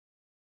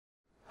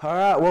All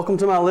right, welcome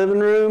to my living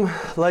room,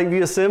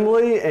 Lakeview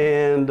Assembly,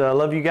 and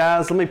love you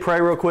guys. Let me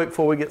pray real quick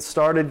before we get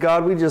started.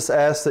 God, we just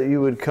ask that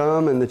you would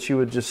come and that you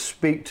would just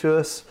speak to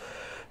us.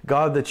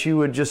 God, that you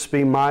would just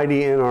be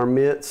mighty in our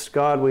midst.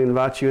 God, we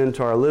invite you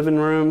into our living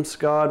rooms.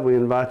 God, we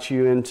invite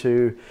you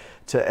into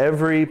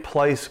every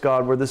place,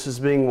 God, where this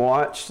is being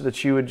watched,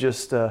 that you would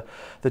just,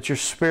 that your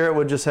Spirit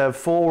would just have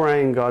full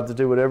reign, God, to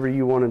do whatever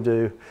you want to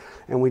do.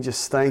 And we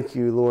just thank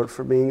you, Lord,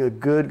 for being a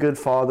good, good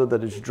Father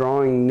that is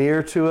drawing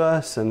near to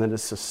us and that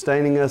is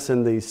sustaining us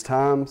in these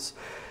times.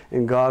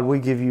 And God, we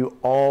give you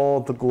all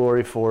the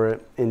glory for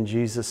it in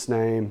Jesus'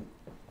 name.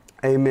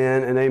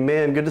 Amen and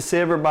amen. Good to see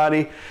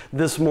everybody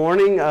this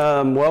morning.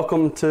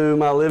 Welcome to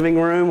my living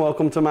room.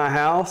 Welcome to my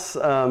house.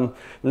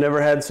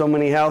 Never had so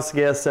many house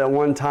guests at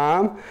one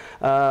time,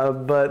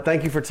 but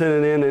thank you for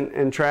tuning in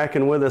and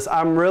tracking with us.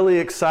 I'm really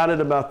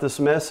excited about this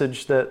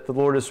message that the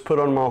Lord has put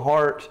on my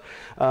heart.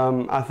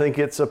 I think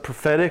it's a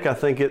prophetic. I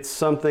think it's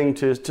something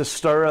to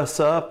stir us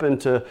up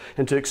and to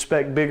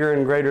expect bigger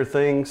and greater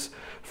things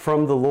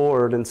from the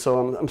Lord. And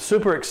so I'm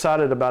super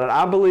excited about it.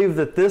 I believe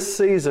that this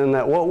season,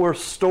 that what we're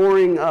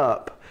storing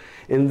up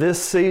in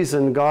this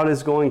season, God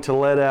is going to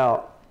let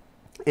out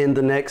in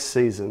the next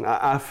season.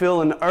 I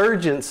feel an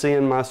urgency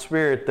in my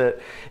spirit that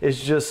is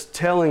just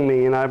telling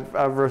me, and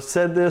I've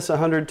said this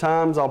 100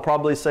 times, I'll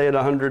probably say it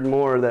 100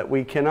 more, that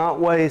we cannot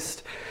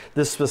waste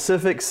this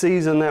specific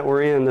season that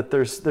we're in, that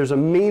there's a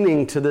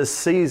meaning to this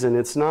season.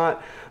 It's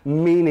not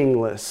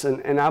meaningless.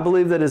 And I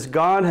believe that as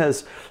God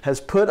has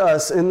put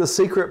us in the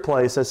secret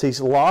place, as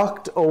He's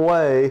locked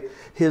away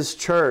His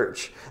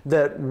church,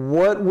 that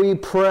what we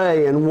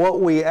pray and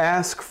what we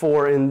ask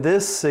for in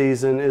this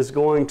season is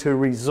going to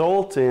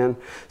result in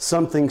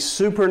something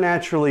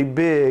supernaturally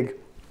big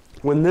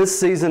when this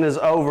season is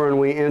over and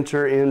we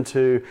enter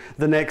into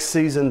the next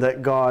season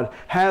that God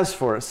has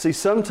for us. See,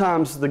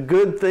 sometimes the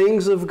good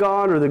things of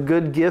God or the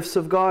good gifts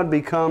of God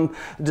become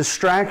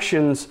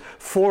distractions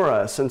for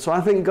us. And so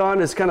I think God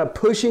is kind of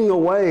pushing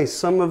away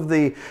some of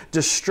the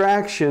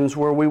distractions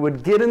where we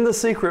would get in the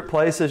secret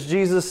place, as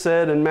Jesus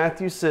said in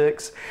Matthew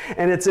 6.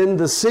 And it's in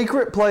the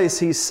secret place,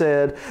 He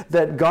said,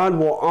 that God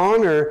will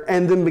honor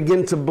and then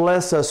begin to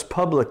bless us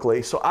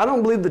publicly. So I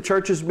don't believe the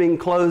church is being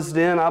closed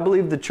in. I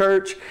believe the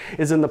church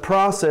is in the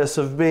process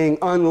of being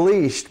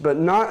unleashed, but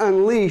not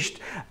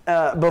unleashed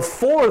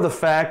before the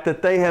fact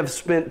that they have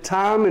spent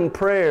time in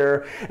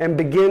prayer and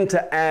begin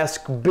to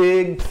ask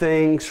big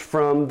things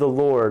from the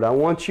Lord. I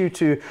want you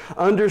to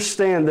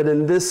understand that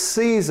in this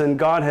season,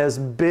 God has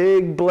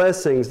big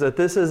blessings, that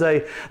this is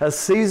a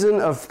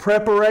season of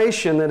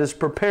preparation that is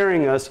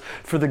preparing us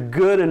for the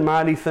good and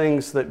mighty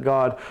things that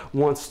God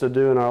wants to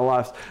do in our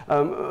lives.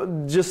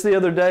 Just the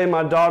other day,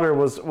 my daughter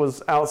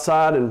was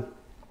outside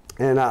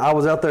and I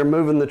was out there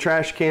moving the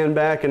trash can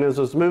back, and as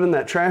I was moving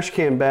that trash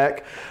can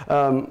back,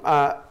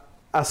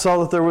 I saw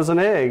that there was an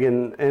egg,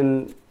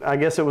 and I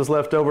guess it was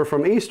left over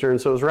from Easter,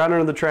 and so it was right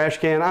under the trash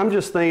can. I'm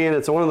just thinking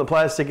it's one of the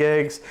plastic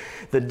eggs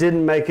that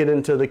didn't make it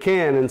into the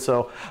can, and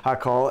so I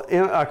call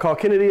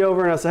Kennedy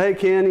over and I say, "Hey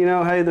Ken,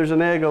 hey, there's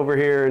an egg over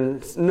here,"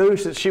 and knew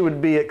that she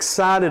would be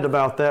excited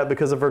about that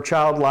because of her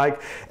childlike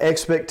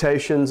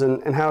expectations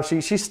and how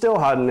she's still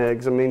hiding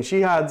eggs. I mean,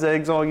 she hides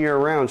eggs all year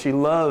round. She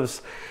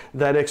loves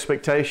that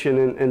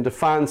expectation and to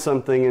find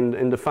something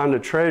and to find a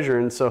treasure,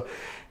 and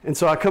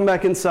so I come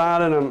back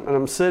inside and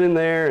I'm sitting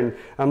there and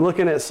I'm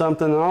looking at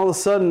something, and all of a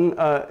sudden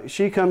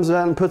she comes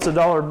out and puts a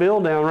dollar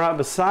bill down right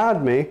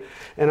beside me,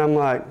 and I'm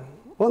like,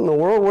 what in the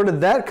world? Where did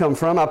that come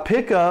from? I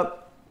pick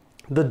up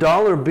the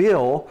dollar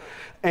bill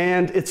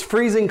and it's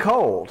freezing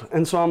cold.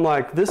 And so I'm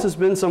like, this has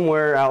been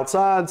somewhere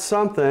outside,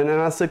 something.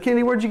 And I said,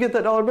 Kenny, where'd you get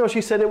that dollar bill?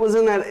 She said, it was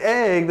in that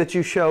egg that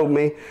you showed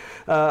me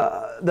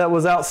that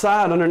was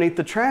outside underneath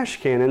the trash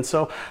can. And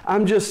so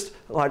I'm just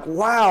like,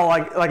 wow,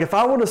 like if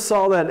I would have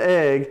saw that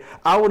egg,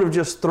 I would have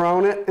just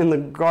thrown it in the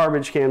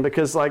garbage can,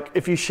 because like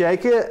if you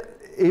shake it,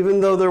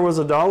 even though there was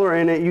a dollar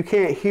in it, you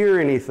can't hear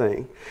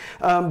anything.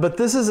 But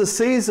this is a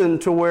season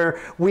to where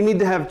we need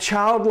to have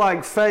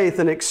childlike faith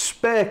and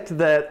expect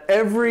that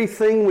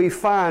everything we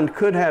find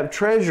could have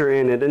treasure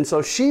in it. And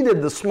so she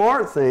did the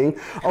smart thing,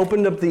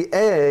 opened up the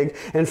egg,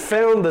 and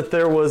found that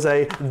there was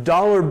a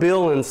dollar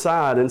bill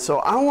inside. And so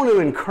I want to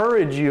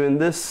encourage you in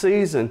this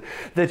season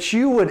that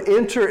you would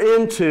enter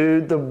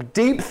into the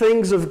deep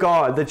things of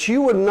God, that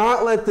you would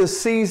not let this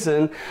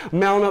season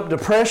mount up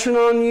depression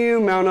on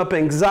you, mount up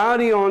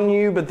anxiety on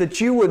you, but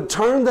that you would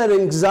turn that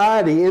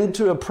anxiety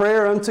into a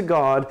prayer unto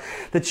God,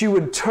 that you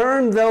would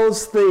turn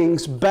those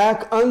things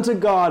back unto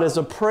God as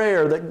a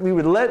prayer, that we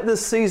would let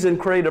this season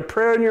create a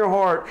prayer in your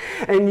heart,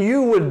 and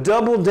you would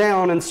double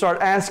down and start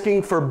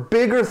asking for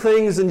bigger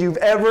things than you've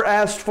ever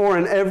asked for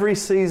in every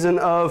season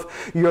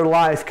of your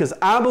life. Because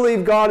I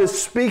believe God is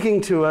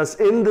speaking to us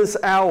in this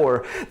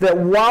hour, that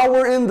while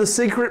we're in the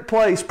secret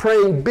place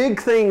praying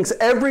big things,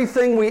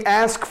 everything we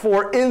ask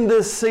for in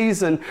this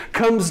season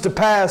comes to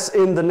pass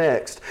in the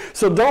next.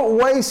 So don't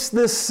waste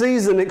this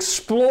season.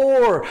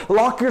 Explore,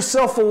 lock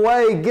yourself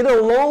away, get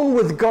alone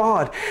with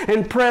God,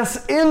 and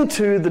press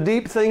into the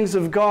deep things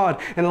of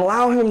God and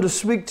allow Him to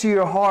speak to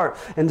your heart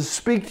and to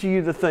speak to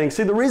you the things.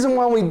 See, the reason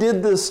why we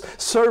did this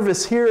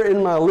service here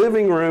in my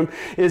living room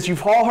is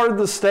you've all heard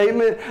the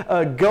statement,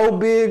 go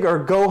big or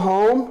go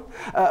home.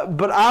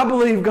 But I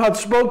believe God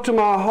spoke to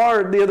my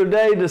heart the other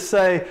day to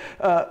say,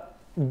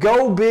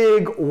 go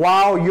big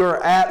while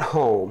you're at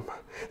home.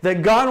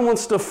 That God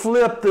wants to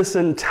flip this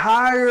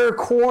entire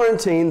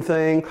quarantine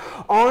thing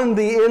on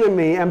the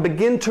enemy and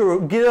begin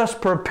to get us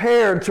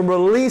prepared to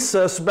release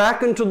us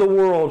back into the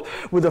world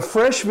with a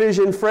fresh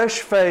vision, fresh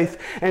faith,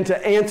 and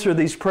to answer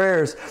these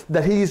prayers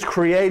that He's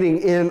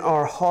creating in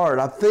our heart.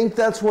 I think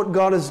that's what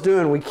God is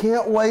doing. We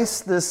can't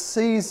waste this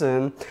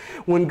season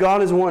when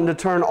God is wanting to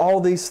turn all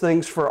these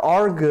things for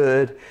our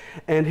good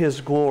and His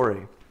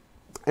glory.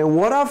 And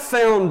what I've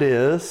found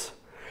is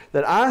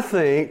that I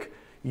think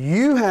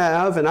you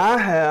have, and I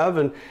have,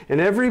 and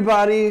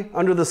everybody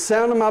under the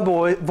sound of my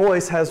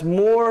voice has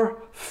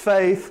more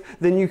faith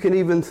than you can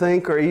even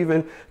think or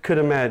even could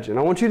imagine.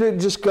 I want you to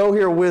just go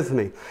here with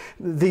me.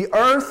 The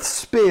earth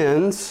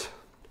spins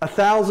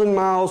 1,000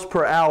 miles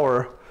per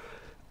hour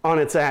on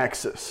its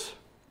axis.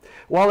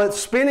 While it's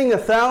spinning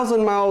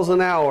 1,000 miles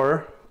an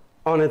hour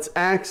on its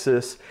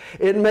axis,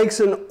 it makes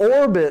an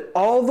orbit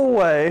all the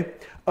way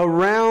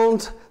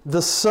around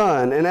the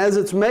sun. And as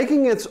it's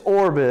making its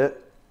orbit,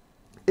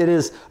 it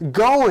is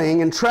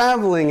going and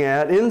traveling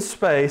at, in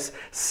space,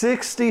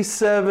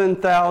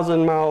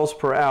 67,000 miles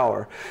per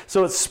hour.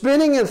 So it's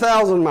spinning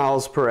 1,000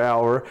 miles per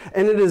hour,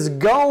 and it is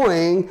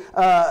going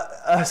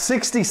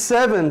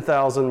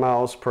 67,000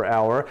 miles per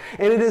hour,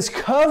 and it is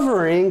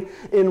covering,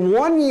 in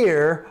 1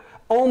 year,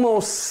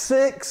 almost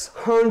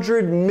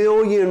 600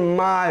 million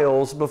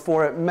miles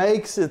before it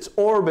makes its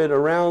orbit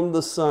around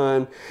the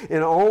sun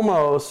in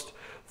almost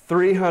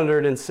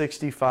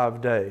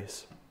 365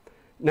 days.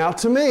 Now,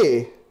 to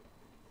me,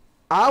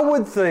 I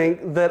would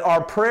think that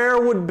our prayer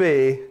would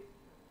be,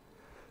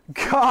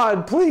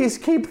 God, please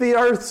keep the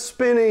earth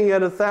spinning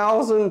at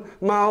 1,000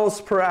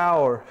 miles per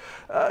hour.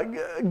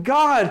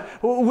 God,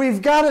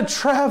 we've got to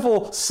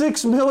travel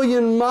 6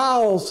 million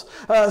miles,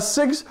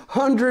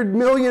 600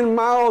 million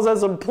miles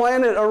as a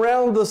planet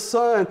around the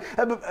sun.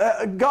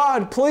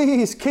 God,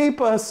 please keep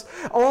us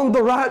on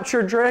the right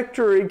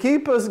trajectory.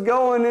 Keep us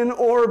going in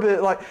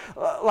orbit. Like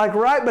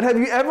right, but have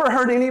you ever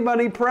heard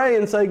anybody pray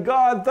and say,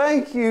 God,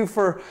 thank you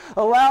for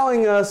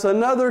allowing us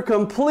another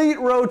complete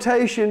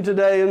rotation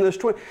today in this,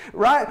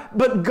 right?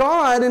 But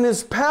God in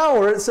His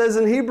power, it says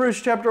in Hebrews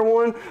chapter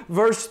 1,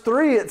 verse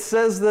 3, it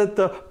says that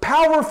the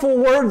powerful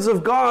words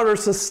of God are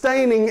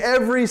sustaining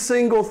every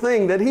single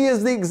thing, that He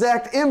is the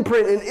exact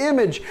imprint and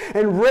image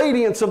and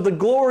radiance of the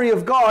glory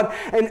of God,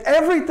 and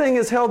everything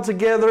is held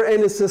together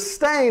and is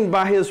sustained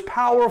by His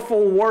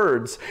powerful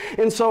words.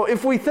 And so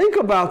if we think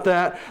about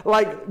that,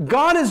 like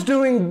God is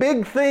doing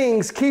big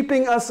things,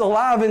 keeping us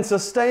alive and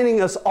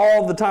sustaining us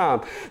all the time.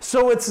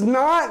 So it's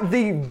not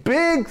the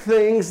big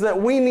things that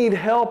we need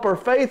help or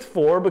faith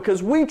for,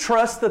 because we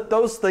trust that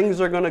those things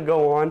are going to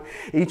go on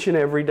each and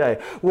every day.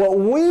 What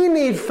we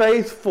need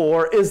faith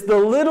for is the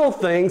little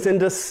things, and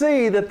to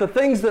see that the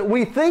things that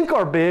we think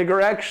are big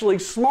are actually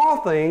small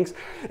things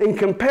in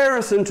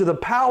comparison to the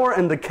power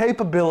and the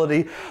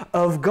capability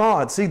of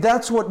God. See,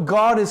 that's what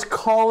God is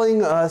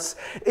calling us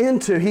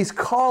into. He's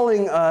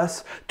calling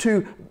us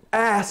to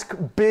ask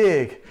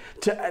big,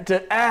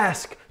 to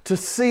ask, to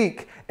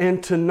seek,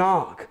 and to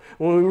knock.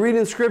 When we read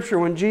in Scripture,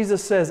 when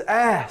Jesus says,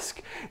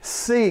 ask,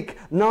 seek,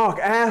 knock,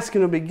 ask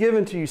and it'll be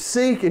given to you.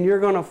 Seek and you're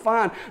going to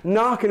find.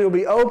 Knock and it'll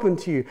be open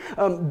to you.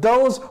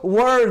 Those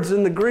words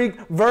in the Greek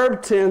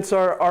verb tense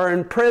are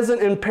in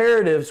present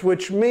imperatives,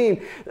 which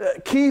mean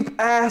keep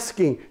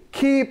asking,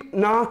 keep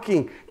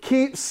knocking,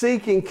 keep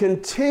seeking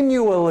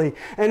continually.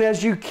 And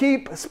as you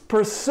keep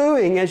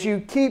pursuing, as you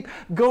keep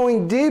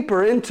going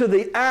deeper into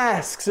the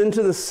asks,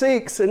 into the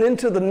seeks, and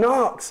into the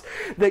knocks,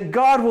 that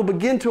God will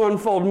begin to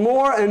unfold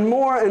more and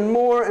more and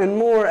more and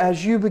more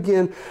as you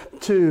begin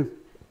to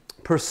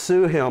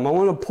pursue Him. I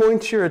want to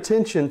point your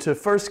attention to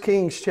 1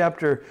 Kings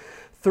chapter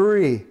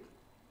 3,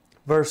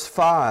 verse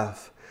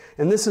 5.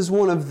 And this is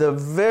one of the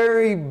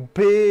very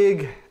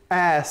big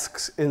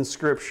asks in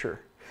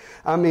Scripture.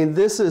 I mean,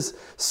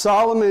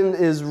 Solomon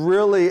is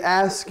really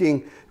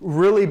asking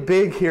really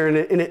big here,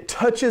 and it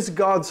touches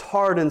God's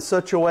heart in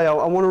such a way. I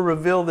want to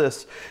reveal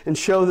this and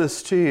show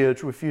this to you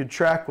if you'd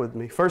track with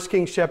me. 1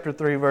 Kings chapter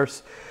 3,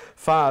 verse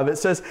 5. It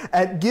says,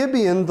 at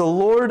Gibeon the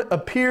Lord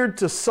appeared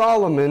to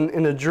Solomon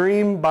in a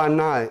dream by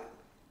night.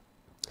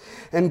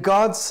 And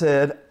God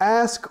said,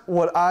 ask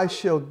what I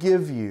shall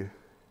give you.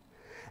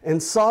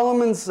 And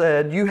Solomon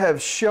said, you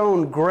have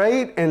shown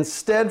great and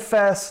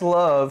steadfast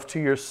love to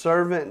your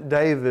servant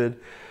David,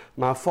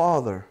 my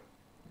father,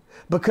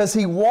 because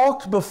he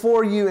walked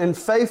before you in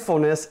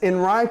faithfulness, in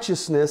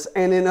righteousness,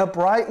 and in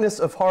uprightness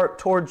of heart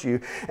towards you.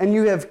 And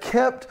you have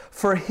kept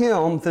for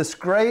him this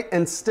great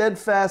and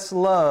steadfast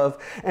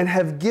love, and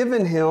have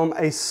given him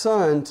a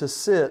son to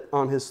sit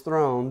on his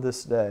throne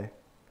this day.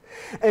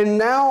 And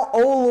now, O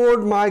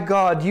Lord my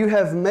God, you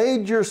have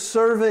made your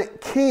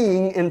servant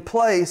king in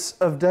place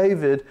of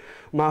David,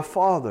 my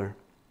father.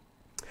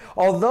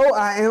 Although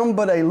I am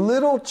but a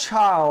little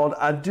child,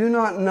 I do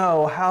not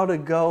know how to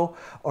go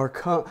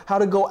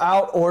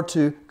out or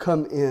to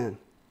come in.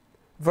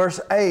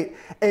 Verse 8,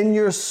 and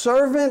your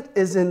servant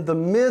is in the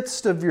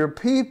midst of your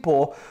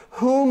people,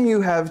 whom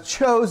you have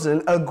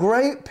chosen, a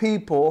great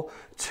people,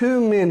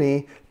 too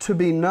many to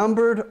be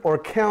numbered or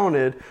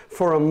counted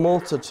for a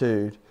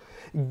multitude.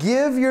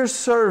 Give your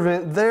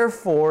servant,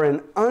 therefore,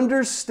 an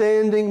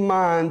understanding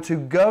mind to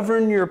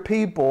govern your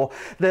people,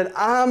 that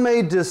I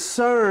may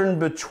discern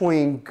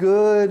between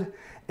good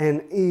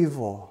and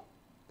evil.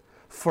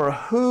 For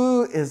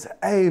who is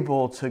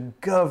able to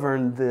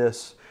govern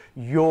this,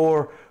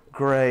 your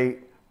great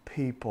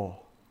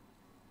people?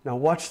 Now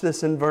watch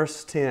this in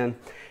verse 10.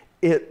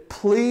 It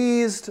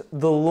pleased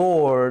the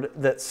Lord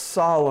that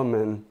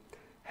Solomon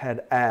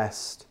had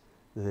asked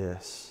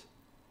this.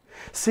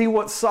 See,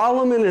 what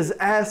Solomon is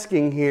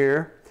asking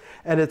here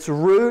at its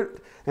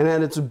root and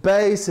at its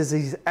base is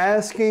he's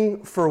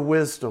asking for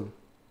wisdom.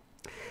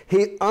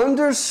 He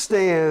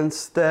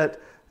understands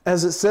that,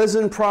 as it says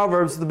in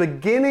Proverbs, the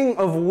beginning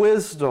of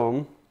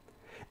wisdom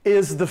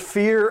is the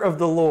fear of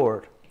the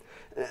Lord.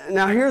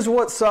 Now here's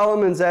what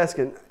Solomon's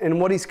asking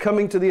and what he's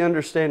coming to the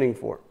understanding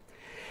for.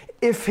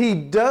 If he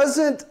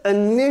doesn't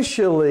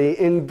initially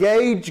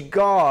engage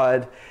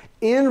God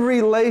in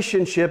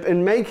relationship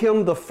and make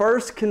Him the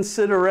first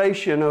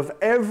consideration of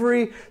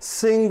every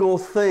single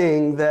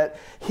thing that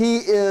he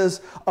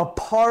is a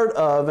part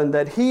of and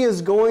that he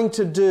is going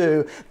to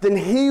do, then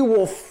he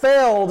will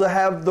fail to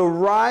have the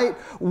right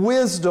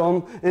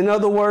wisdom, in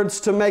other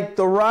words, to make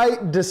the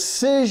right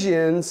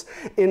decisions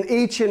in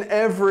each and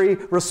every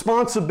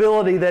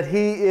responsibility that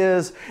he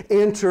is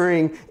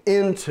entering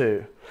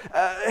into.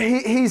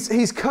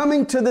 He's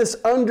coming to this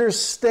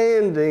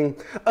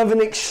understanding of an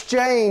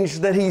exchange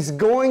that he's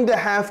going to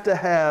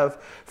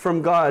have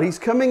from God. He's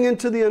coming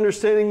into the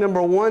understanding,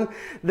 number one,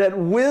 that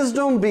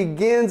wisdom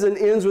begins and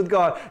ends with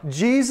God.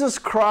 Jesus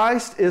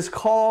Christ is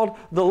called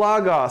the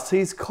Logos.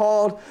 He's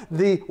called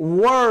the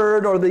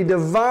Word, or the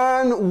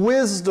divine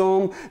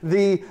wisdom,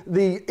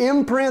 the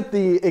imprint,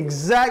 the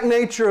exact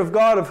nature of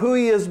God, of who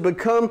He has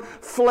become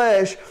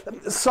flesh.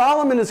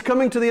 Solomon is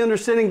coming to the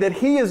understanding that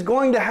he is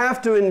going to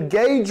have to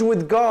engage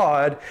with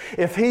God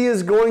if he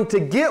is going to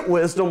get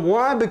wisdom.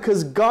 Why?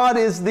 Because God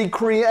is the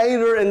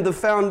creator and the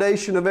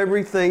foundation of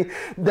everything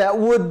that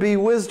would be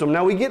wisdom.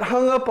 Now we get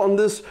hung up on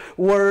this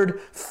word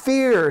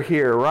fear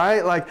here,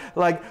 right?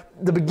 Like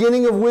the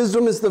beginning of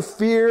wisdom is the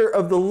fear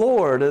of the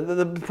Lord.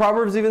 The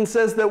Proverbs even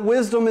says that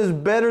wisdom is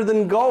better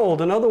than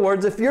gold. In other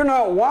words, if you're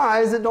not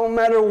wise, it don't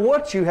matter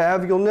what you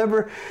have, you'll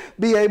never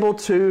be able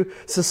to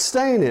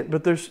sustain it.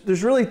 But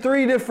there's really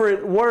three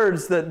different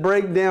words that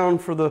break down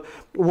for the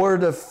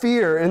word of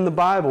fear in the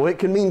Bible. It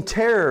can mean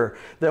terror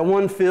that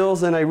one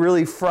feels in a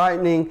really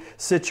frightening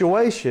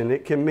situation.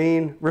 It can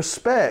mean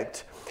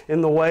respect, in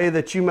the way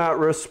that you might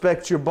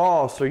respect your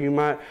boss, or you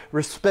might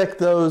respect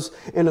those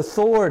in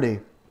authority.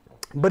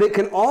 But it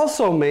can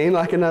also mean,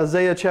 like in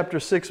Isaiah chapter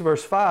 6,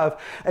 verse 5,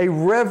 a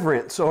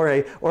reverence or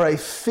a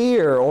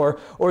fear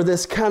or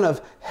this kind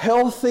of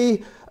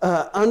healthy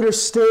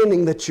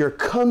understanding that you're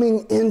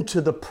coming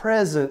into the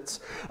presence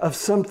of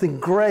something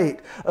great,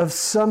 of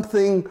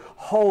something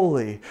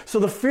holy. So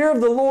the fear of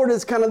the Lord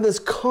is kind of this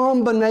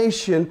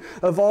combination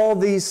of all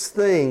these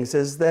things,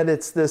 is that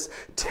it's this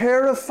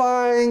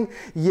terrifying,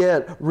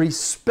 yet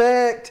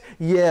respect,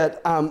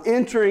 yet I'm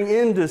entering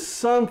into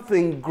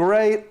something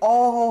great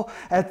all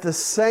at the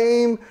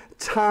same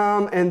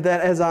time, and that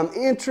as I'm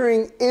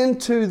entering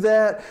into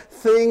that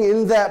thing,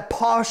 in that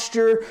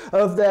posture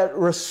of that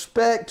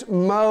respect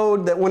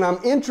mode, that when I'm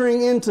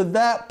entering into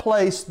that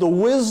place, the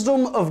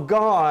wisdom of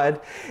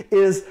God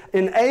is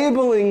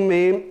enabling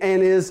me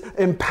and is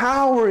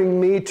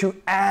empowering me to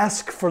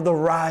ask for the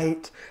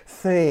right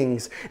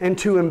things and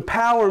to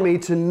empower me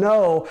to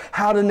know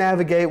how to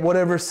navigate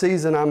whatever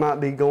season I might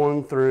be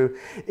going through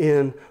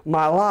in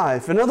my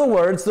life. In other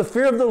words, the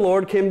fear of the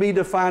Lord can be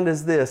defined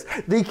as this: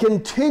 the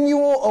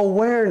continual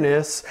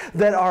awareness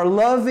that our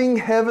loving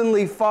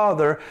Heavenly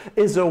Father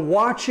is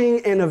watching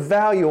and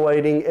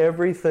evaluating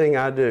everything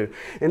I do.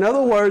 In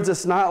other words,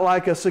 it's not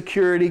like a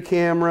security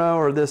camera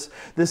or this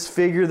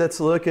figure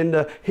that's looking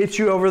to hit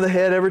you over the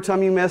head every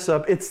time you mess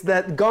up. It's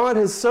that God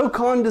has so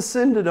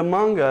condescended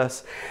among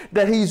us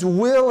that He's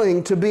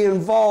willing to be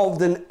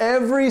involved in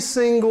every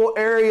single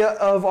area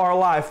of our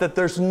life, that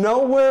there's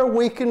nowhere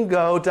we can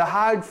go to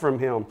hide from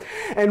Him.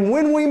 And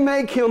when we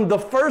make Him the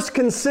first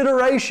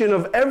consideration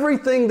of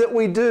everything that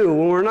we do, do,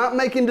 when we're not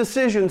making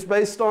decisions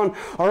based on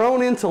our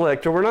own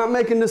intellect, or we're not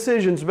making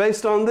decisions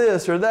based on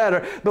this or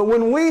that, but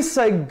when we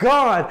say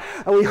God,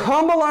 and we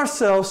humble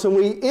ourselves and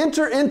we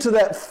enter into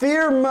that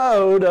fear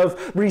mode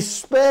of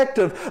respect,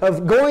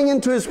 of going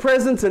into His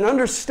presence and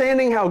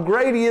understanding how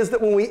great He is,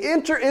 that when we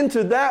enter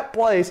into that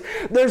place,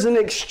 there's an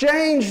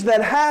exchange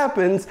that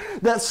happens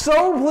that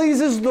so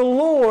pleases the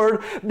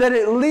Lord that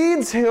it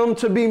leads Him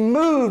to be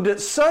moved at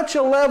such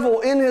a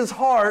level in His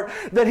heart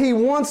that He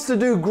wants to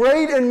do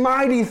great and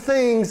mighty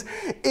things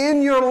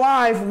in your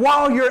life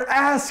while you're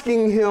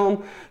asking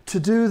Him to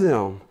do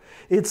them.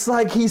 It's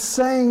like He's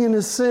saying, in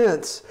a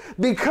sense,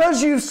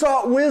 because you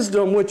sought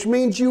wisdom, which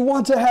means you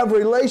want to have a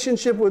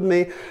relationship with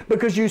me,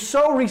 because you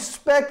so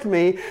respect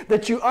me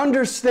that you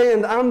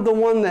understand I'm the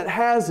one that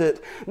has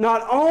it,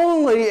 not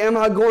only am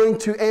I going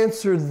to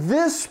answer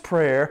this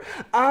prayer,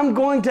 I'm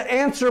going to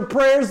answer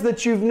prayers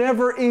that you've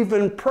never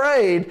even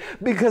prayed,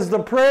 because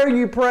the prayer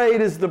you prayed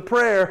is the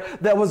prayer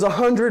that was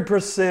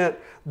 100%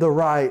 the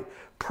right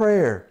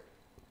prayer.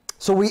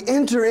 So we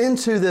enter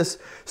into this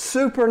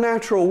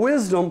supernatural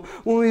wisdom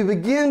when we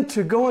begin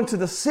to go into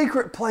the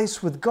secret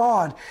place with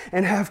God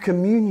and have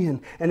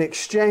communion and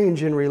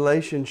exchange in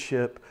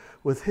relationship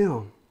with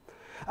Him.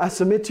 I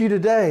submit to you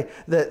today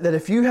that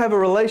if you have a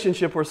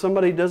relationship where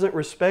somebody doesn't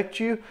respect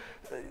you,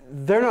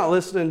 they're not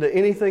listening to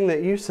anything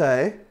that you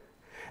say,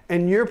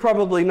 and you're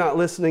probably not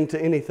listening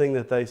to anything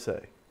that they say.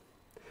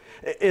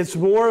 It's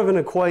more of an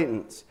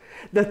acquaintance.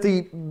 That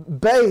the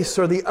base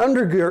or the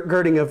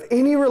undergirding of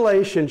any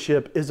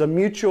relationship is a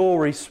mutual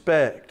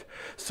respect,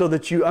 so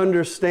that you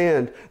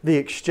understand the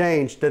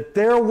exchange, that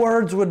their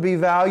words would be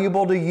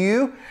valuable to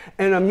you,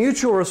 and a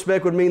mutual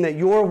respect would mean that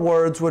your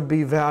words would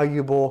be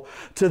valuable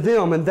to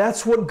them. And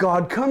that's what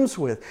God comes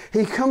with.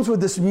 He comes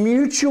with this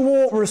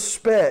mutual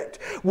respect,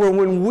 where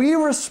when we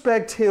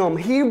respect Him,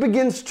 He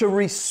begins to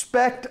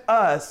respect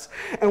us,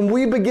 and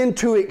we begin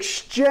to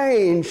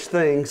exchange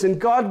things, and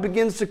God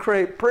begins to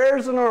create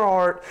prayers in our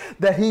heart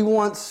that He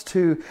wants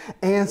to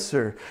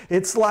answer.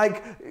 It's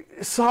like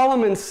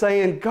Solomon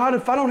saying, God,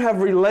 if I don't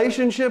have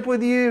relationship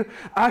with you,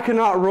 I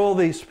cannot rule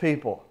these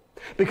people.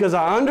 Because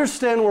I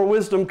understand where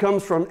wisdom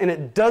comes from, and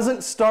it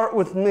doesn't start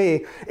with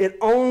me. It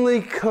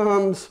only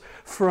comes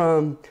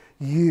from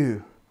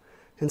you.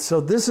 And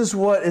so this is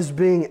what is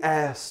being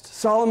asked.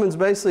 Solomon's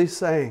basically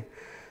saying,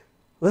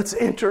 let's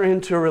enter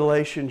into a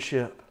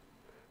relationship,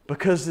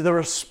 because the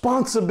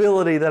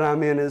responsibility that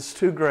I'm in is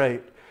too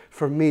great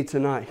for me to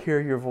not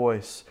hear your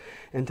voice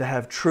and to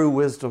have true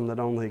wisdom that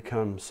only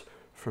comes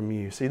from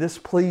you. See, this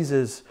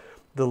pleases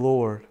the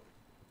Lord.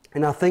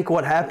 And I think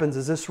what happens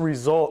is this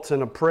results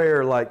in a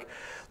prayer like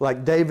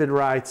David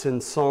writes in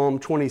Psalm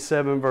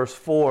 27 verse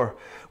 4,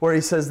 where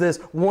he says this,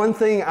 one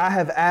thing I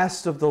have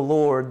asked of the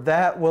Lord,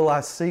 that will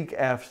I seek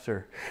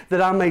after,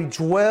 that I may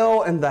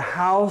dwell in the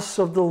house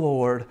of the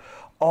Lord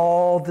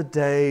all the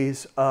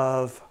days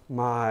of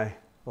my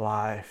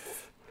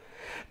life.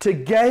 To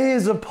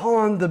gaze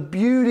upon the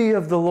beauty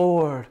of the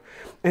Lord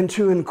and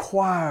to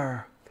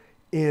inquire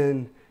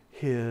in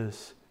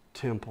His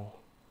temple.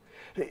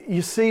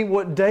 You see,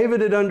 what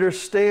David had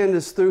understood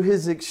is through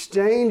his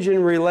exchange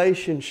and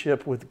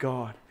relationship with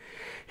God.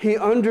 He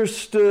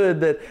understood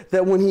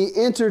that when he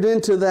entered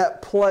into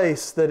that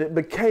place, that it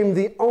became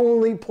the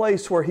only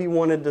place where he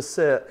wanted to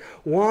sit.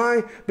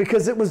 Why?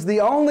 Because it was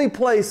the only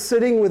place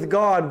sitting with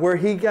God where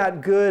he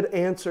got good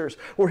answers,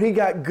 where he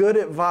got good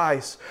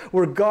advice,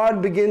 where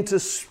God began to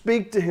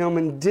speak to him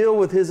and deal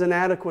with his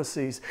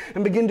inadequacies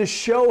and begin to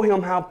show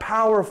him how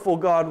powerful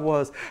God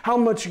was, how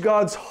much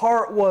God's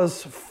heart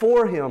was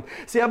for him.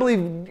 See, I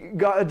believe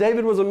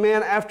David was a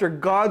man after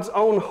God's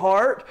own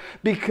heart,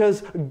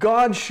 because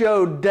God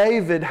showed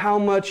David how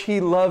much He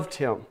loved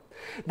him,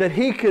 that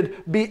he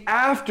could be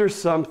after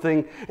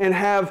something and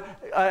have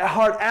a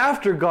heart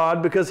after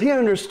God, because he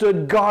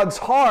understood God's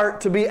heart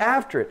to be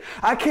after it.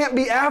 I can't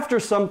be after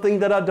something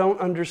that I don't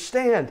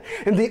understand.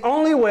 And the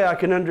only way I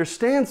can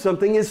understand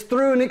something is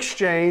through an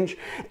exchange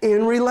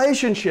in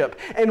relationship.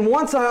 And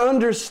once I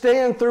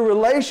understand through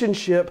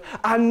relationship,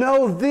 I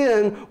know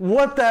then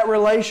what that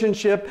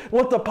relationship,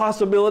 what the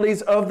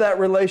possibilities of that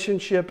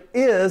relationship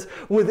is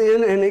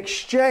within an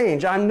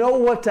exchange. I know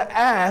what to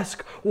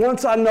ask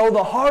once I know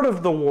the heart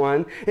of the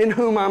one in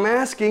whom I'm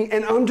asking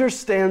and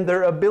understand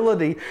their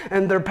ability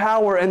and their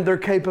power and their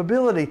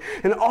capability.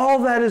 And all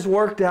that is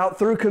worked out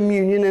through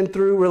communion and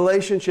through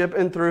relationship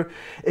and through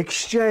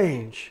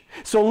exchange.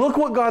 So look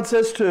what God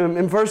says to him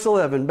in verse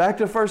 11. Back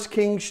to 1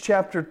 Kings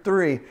chapter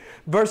 3.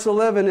 Verse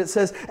 11, it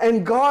says,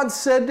 "And God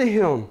said to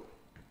him,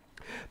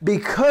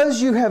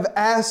 because you have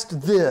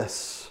asked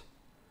this,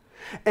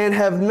 and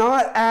have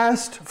not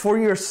asked for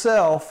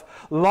yourself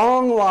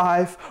long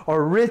life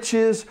or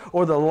riches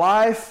or the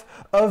life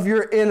of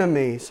your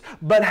enemies,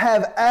 but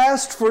have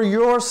asked for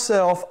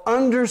yourself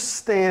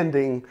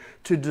understanding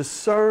to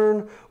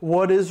discern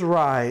what is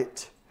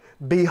right,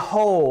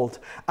 behold,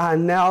 I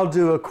now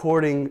do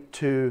according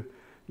to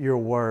your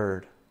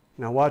word."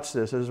 Now watch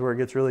this. This is where it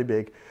gets really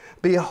big.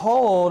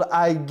 Behold,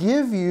 I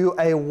give you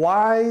a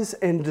wise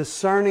and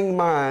discerning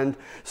mind,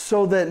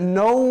 so that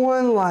no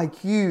one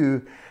like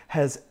you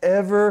has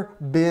ever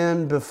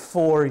been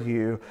before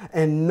you,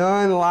 and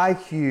none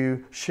like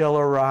you shall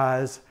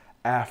arise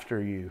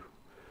after you.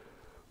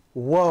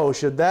 Whoa,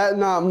 should that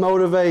not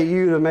motivate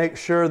you to make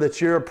sure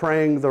that you're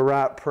praying the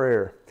right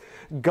prayer?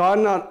 God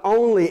not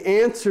only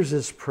answers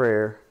his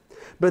prayer,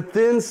 but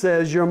then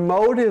says your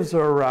motives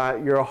are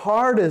right, your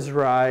heart is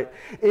right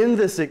in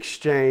this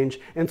exchange.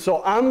 And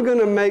so I'm going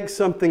to make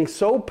something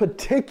so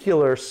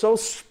particular, so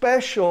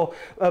special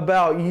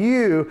about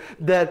you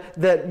that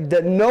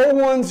no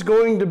one's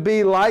going to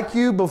be like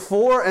you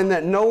before and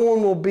that no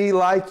one will be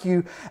like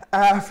you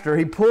after.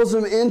 He pulls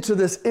them into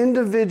this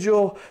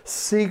individual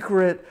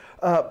secret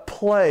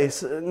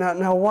place.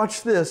 Now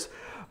watch this.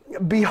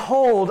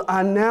 Behold,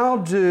 I now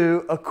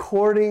do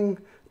according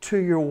to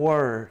your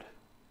word.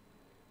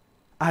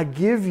 I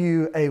give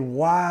you a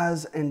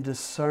wise and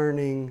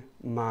discerning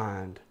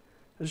mind.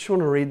 I just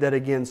want to read that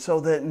again. So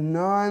that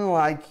none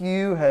like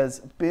you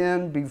has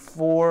been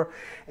before,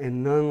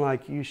 and none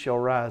like you shall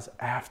rise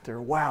after.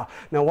 Wow.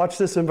 Now watch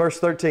this in verse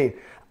 13.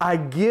 I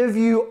give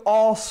you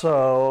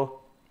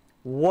also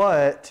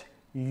what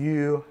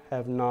you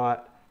have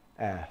not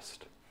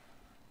asked.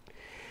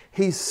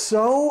 He's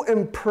so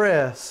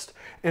impressed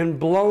and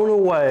blown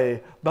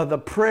away by the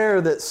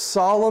prayer that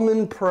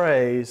Solomon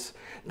prays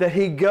that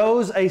he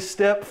goes a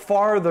step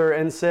farther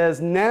and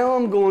says, now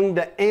I'm going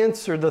to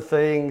answer the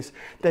things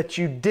that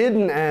you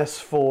didn't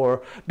ask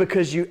for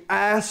because you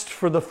asked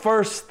for the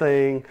first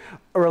thing,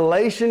 a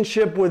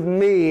relationship with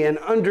me and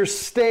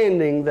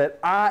understanding that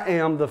I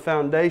am the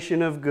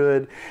foundation of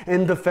good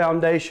and the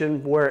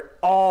foundation where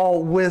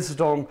all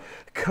wisdom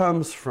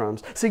comes from.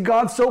 See,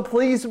 God's so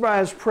pleased by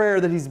his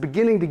prayer that he's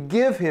beginning to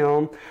give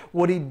him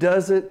what he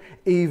doesn't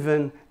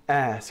even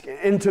ask.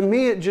 And to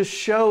me, it just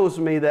shows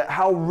me that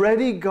how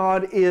ready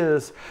God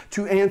is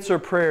to answer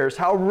prayers,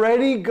 how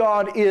ready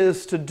God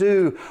is to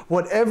do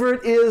whatever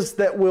it is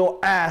that we'll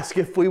ask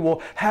if we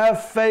will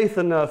have faith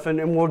enough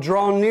and we'll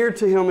draw near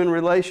to him in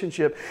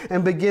relationship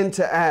and begin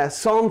to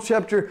ask. Psalm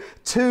chapter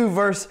 2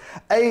 verse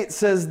 8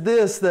 says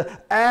this, the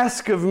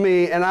ask of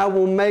me and I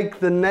will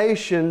make the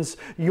nations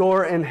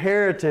your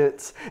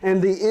inheritance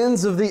and the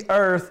ends of the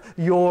earth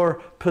your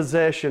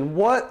possession.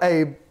 What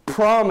a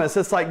promise.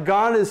 It's like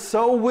God is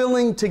so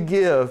willing to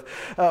give.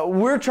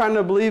 We're trying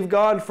to believe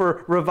God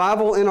for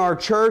revival in our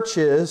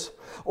churches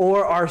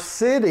or our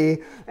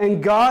city,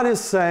 and God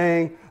is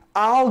saying,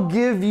 I'll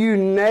give you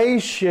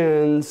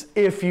nations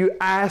if you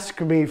ask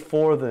me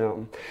for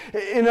them.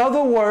 In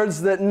other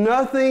words, that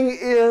nothing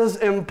is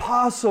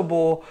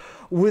impossible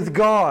with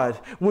God.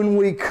 When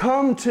we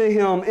come to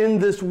him in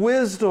this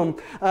wisdom,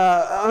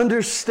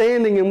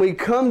 understanding, and we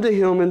come to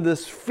him in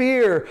this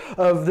fear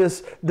of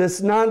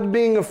this not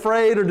being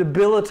afraid or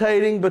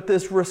debilitating, but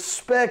this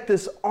respect,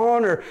 this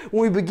honor,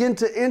 when we begin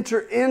to enter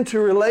into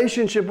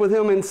relationship with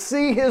him and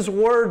see his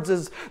words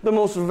as the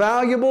most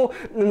valuable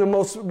and the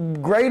most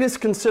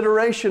greatest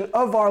consideration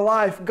of our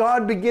life,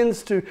 God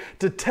begins to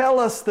tell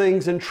us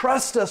things and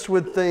trust us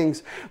with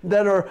things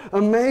that are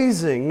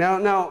amazing.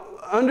 Now,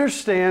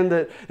 understand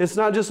that it's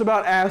not just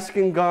about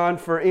asking God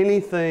for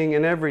anything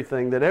and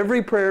everything, that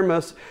every prayer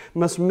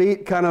must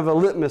meet kind of a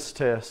litmus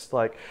test,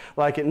 like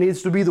it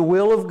needs to be the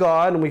will of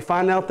God, and we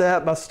find out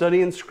that by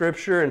studying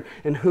Scripture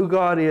and who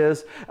God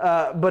is,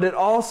 but it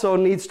also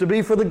needs to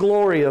be for the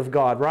glory of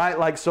God,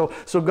 right? So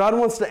God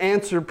wants to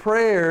answer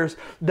prayers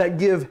that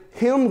give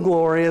him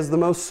glory as the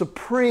most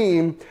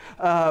supreme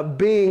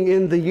being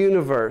in the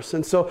universe.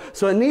 And so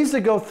it needs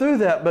to go through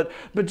that, but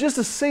just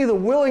to see the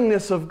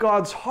willingness of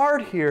God's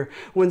heart here,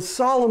 when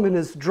Solomon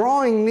is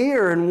drawing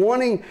near and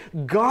wanting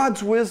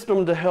God's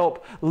wisdom to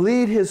help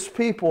lead his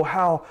people,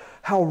 how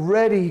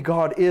ready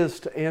God is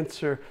to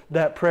answer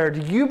that prayer.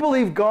 Do you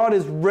believe God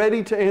is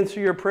ready to answer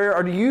your prayer?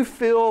 Or do you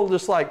feel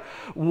just like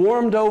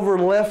warmed over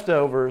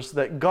leftovers,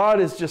 that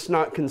God is just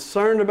not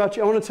concerned about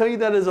you? I want to tell you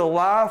that is a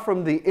lie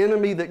from the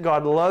enemy, that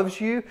God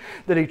loves you,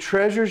 that he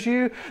treasures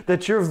you,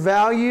 that your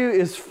value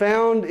is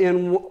found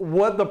in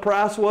what the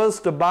price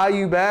was to buy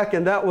you back,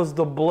 and that was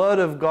the blood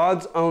of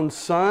God's own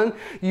Son.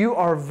 You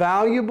are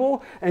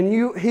valuable, and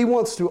he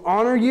wants to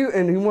honor you,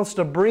 and he wants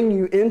to bring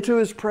you into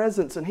his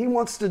presence, and he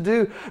wants to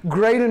do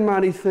great and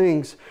mighty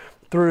things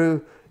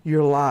through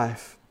your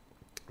life.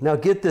 Now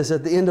get this,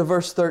 at the end of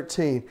verse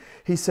 13,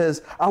 he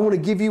says, I want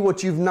to give you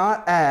what you've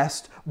not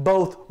asked,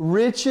 both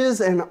riches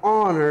and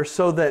honor,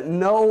 so that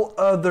no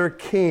other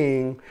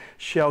king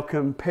shall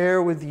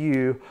compare with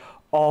you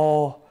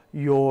all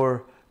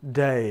your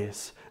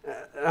days.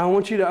 I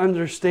want you to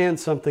understand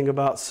something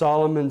about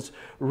Solomon's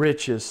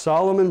riches.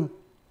 Solomon,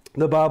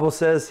 the Bible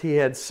says, he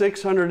had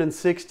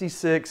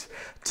 666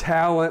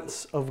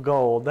 talents of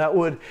gold. That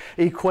would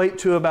equate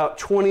to about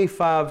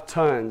 25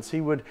 tons. He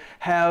would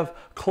have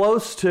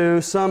close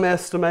to, some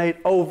estimate,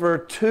 over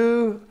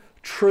 $2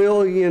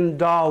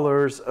 trillion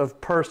of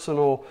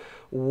personal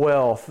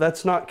wealth.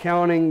 That's not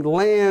counting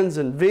lands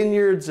and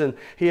vineyards, and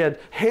he had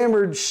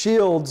hammered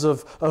shields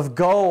of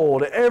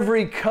gold.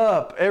 Every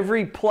cup,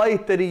 every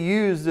plate that he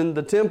used in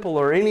the temple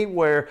or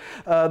anywhere,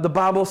 the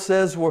Bible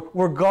says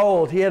were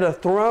gold. He had a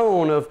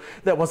throne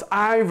that was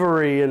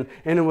ivory, and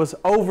it was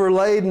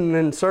overladen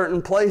in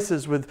certain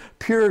places with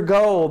pure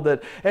gold,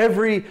 that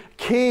every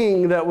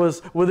king that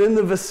was within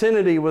the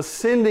vicinity was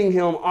sending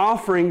him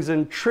offerings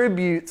and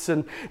tributes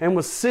and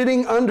was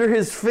sitting under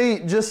his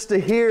feet just to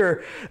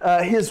hear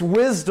his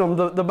wisdom.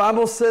 The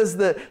Bible says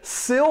that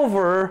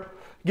silver,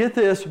 get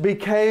this,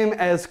 became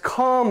as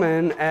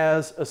common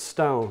as a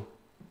stone.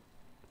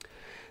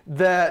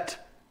 That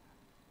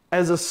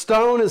as a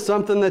stone is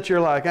something that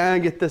you're like,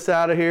 get this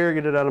out of here,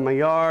 get it out of my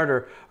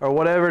yard or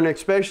whatever. And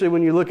especially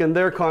when you look in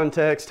their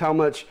context, how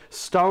much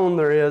stone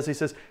there is. He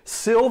says,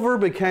 silver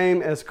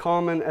became as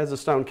common as a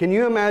stone. Can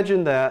you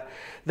imagine that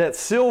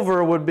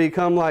silver would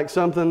become like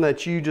something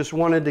that you just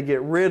wanted to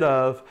get rid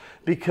of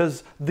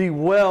because the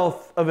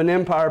wealth of an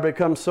empire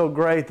becomes so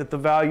great that the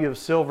value of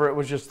silver, it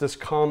was just this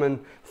common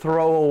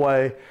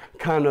throwaway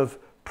kind of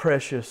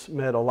precious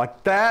metal.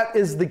 Like that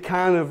is the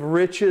kind of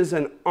riches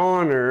and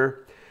honor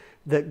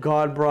that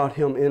God brought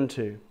him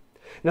into.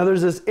 Now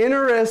there's this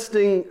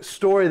interesting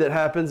story that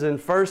happens in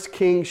 1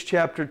 Kings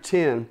chapter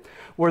 10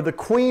 where the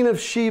Queen of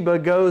Sheba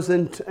goes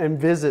and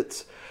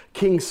visits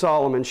King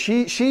Solomon.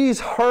 She's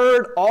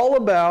heard all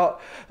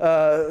about,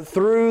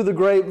 through the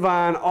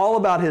grapevine, all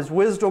about his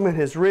wisdom and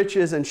his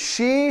riches, and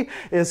she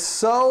is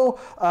so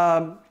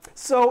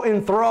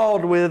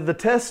enthralled with the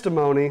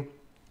testimony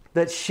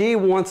that she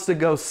wants to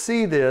go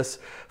see this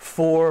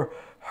for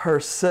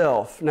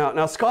herself.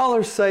 Now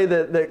scholars say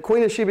that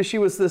Queen of Sheba, she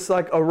was this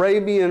like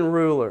Arabian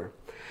ruler.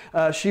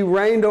 She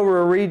reigned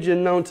over a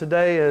region known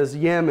today as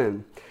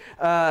Yemen.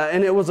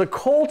 And it was a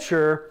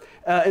culture,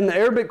 in the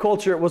Arabic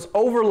culture, it was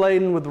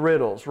overladen with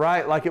riddles,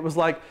 right? Like it was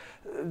like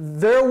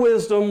their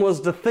wisdom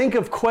was to think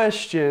of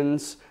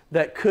questions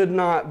that could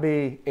not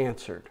be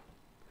answered.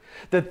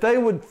 That they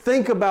would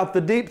think about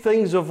the deep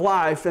things of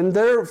life, and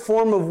their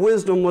form of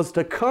wisdom was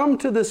to come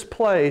to this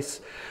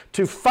place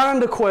to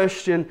find a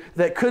question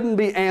that couldn't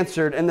be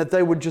answered, and that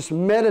they would just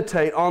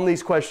meditate on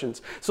these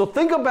questions. So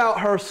think about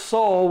her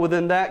soul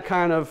within that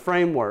kind of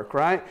framework,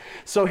 right?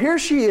 So here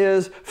she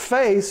is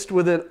faced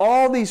with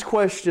all these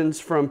questions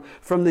from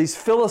these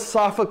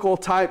philosophical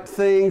type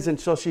things, and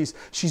so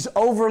she's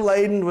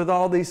overladen with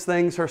all these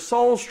things. Her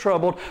soul's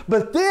troubled,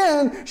 but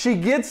then she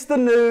gets the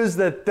news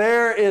that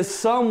there is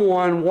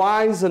someone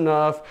wise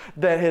enough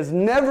that has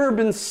never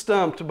been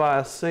stumped by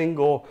a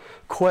single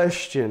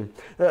question.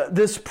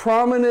 This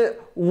prominent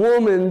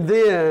woman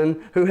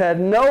then, who had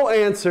no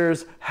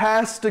answers,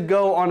 has to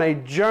go on a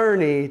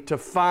journey to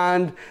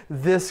find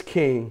this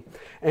king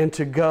and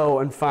to go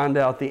and find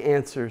out the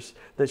answers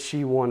that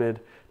she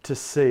wanted to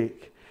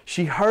seek.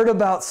 She heard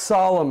about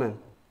Solomon.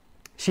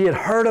 She had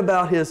heard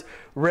about his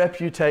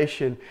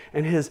reputation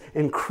and his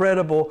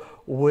incredible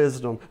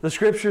wisdom. The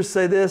scriptures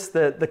say this,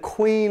 that the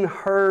queen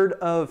heard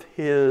of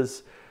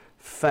his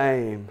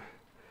fame.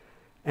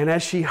 And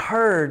as she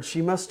heard,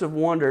 she must have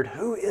wondered,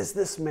 who is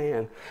this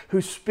man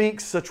who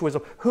speaks such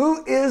wisdom?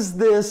 Who is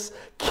this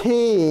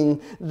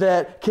king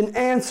that can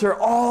answer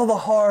all the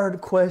hard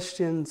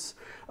questions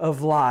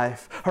of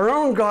life? Her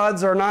own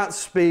gods are not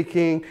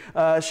speaking.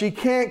 She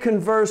can't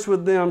converse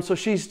with them, so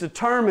she's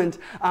determined,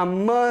 I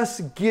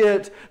must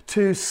get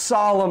to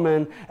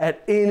Solomon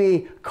at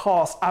any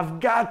cost.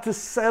 I've got to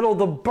settle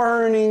the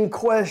burning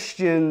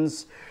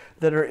questions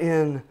that are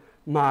in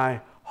my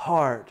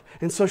heart.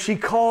 And so she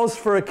calls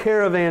for a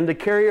caravan to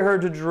carry her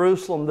to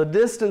Jerusalem. The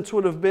distance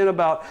would have been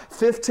about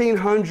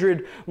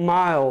 1,500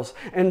 miles.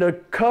 And to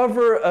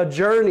cover a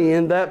journey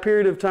in that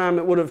period of time,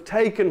 it would have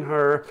taken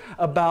her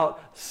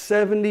about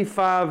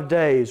 75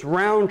 days.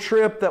 Round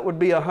trip, that would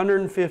be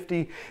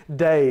 150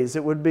 days.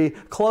 It would be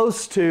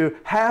close to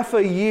half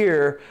a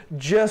year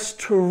just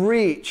to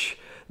reach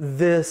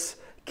this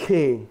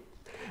king.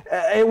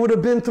 It would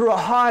have been through a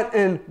hot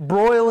and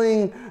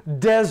broiling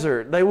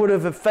desert. They would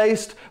have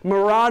faced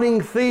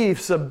marauding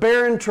thieves, a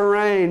barren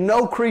terrain,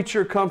 no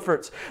creature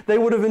comforts. They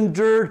would have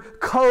endured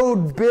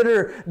cold,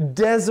 bitter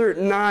desert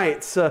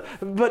nights.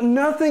 But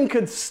nothing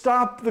could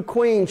stop the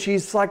queen.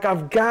 She's like,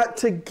 I've got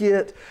to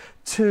get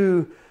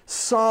to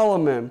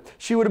Solomon.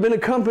 She would have been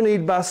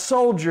accompanied by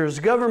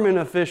soldiers, government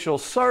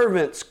officials,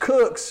 servants,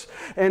 cooks,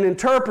 and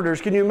interpreters.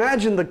 Can you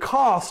imagine the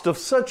cost of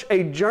such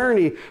a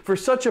journey for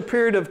such a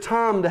period of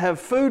time to have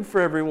food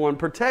for everyone,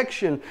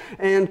 protection,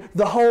 and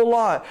the whole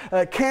lot?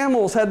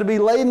 Camels had to be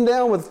laden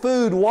down with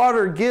food,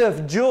 water,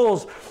 gift,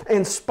 jewels,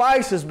 and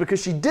spices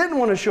because she didn't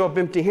want to show up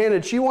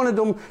empty-handed. She wanted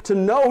them to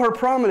know her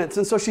prominence,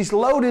 and so she's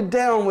loaded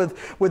down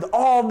with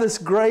all this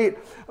great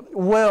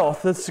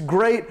wealth, this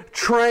great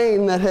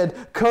train that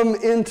had come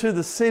into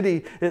the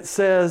city. It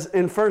says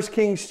in 1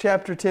 Kings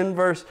chapter 10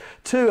 verse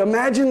 2,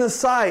 imagine the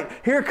sight.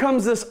 Here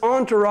comes this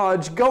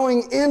entourage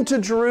going into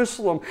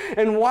Jerusalem.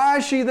 And why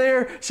is she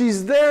there?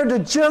 She's there to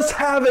just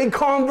have a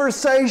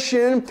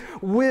conversation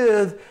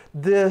with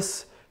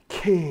this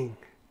king.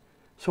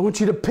 So I want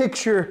you to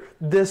picture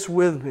this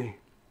with me.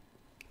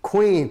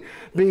 queen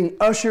being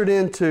ushered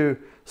into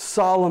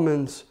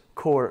Solomon's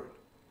court.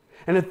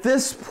 And at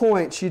this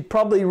point, she'd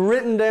probably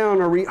written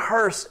down or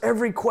rehearsed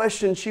every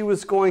question she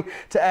was going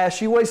to ask.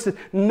 She wasted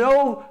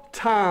no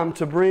time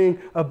to bring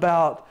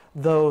about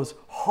those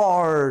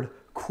hard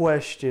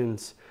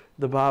questions.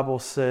 The Bible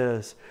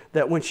says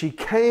that when she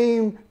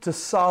came to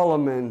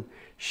Solomon,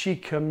 she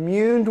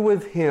communed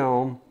with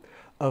him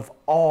of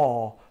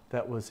all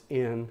that was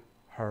in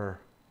her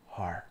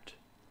heart.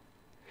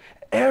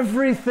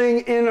 Everything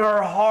in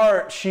her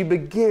heart she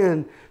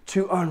began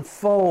to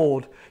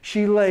unfold.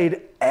 She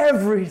laid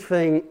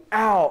everything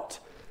out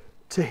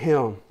to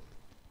him.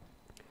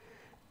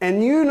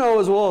 And you know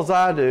as well as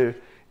I do,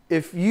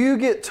 if you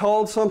get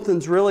told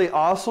something's really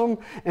awesome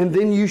and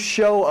then you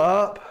show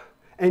up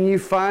and you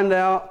find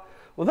out,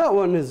 well, that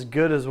wasn't as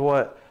good as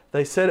what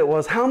they said it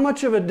was, how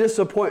much of a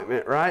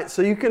disappointment, right?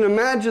 So you can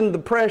imagine the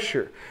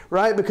pressure,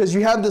 right? Because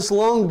you have this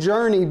long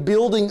journey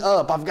building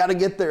up. I've got to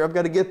get there. I've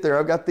got to get there.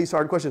 I've got these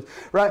hard questions,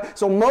 right?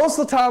 So most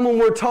of the time when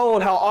we're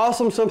told how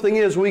awesome something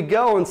is, we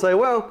go and say,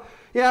 well,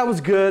 yeah, it was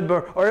good,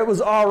 or it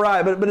was all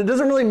right, but it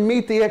doesn't really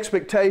meet the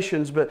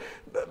expectations. But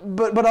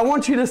I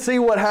want you to see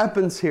what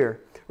happens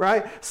here,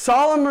 right?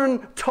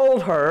 Solomon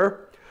told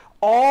her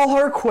all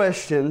her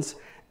questions,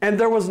 and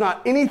there was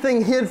not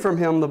anything hid from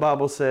him, the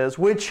Bible says,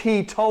 which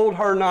he told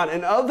her not.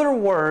 In other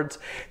words,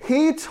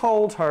 he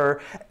told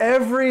her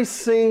every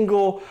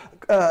single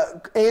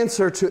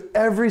answer to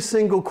every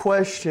single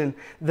question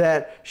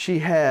that she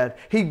had.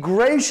 He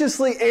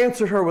graciously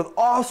answered her with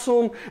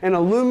awesome and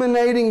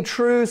illuminating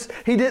truths.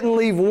 He didn't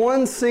leave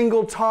one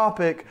single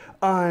topic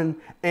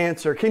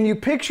unanswered. Can you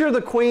picture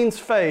the queen's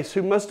face,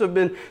 who must have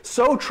been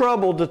so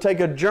troubled to take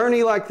a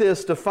journey like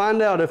this to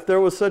find out if there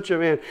was such a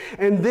man,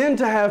 and then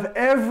to have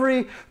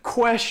every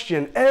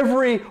question,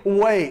 every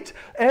weight,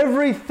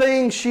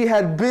 everything she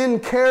had been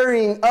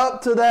carrying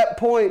up to that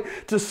point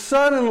to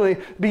suddenly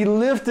be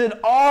lifted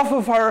off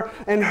of her,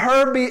 and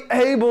her be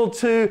able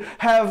to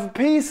have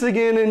peace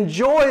again and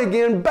joy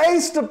again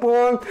based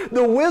upon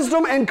the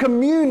wisdom and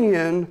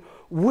communion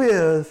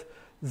with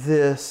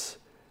this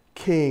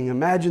king.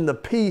 Imagine the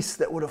peace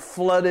that would have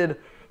flooded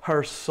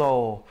her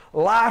soul.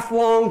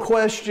 Lifelong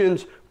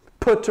questions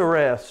put to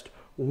rest,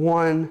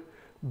 one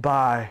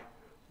by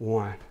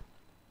one.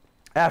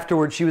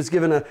 Afterwards, she was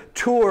given a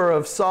tour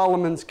of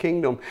Solomon's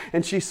kingdom,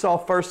 and she saw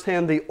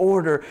firsthand the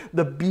order,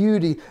 the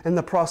beauty, and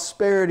the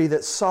prosperity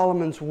that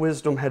Solomon's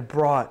wisdom had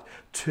brought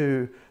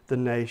to the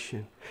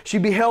nation. She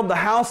beheld the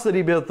house that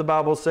he built, the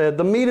Bible said,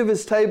 the meat of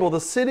his table, the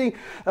sitting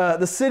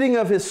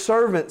of his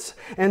servants,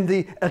 and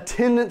the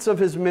attendance of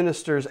his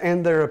ministers,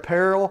 and their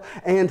apparel,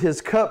 and his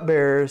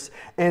cupbearers,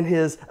 and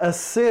his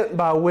ascent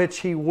by which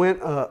he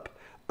went up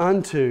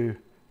unto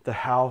the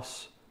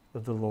house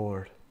of the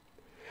Lord.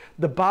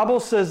 The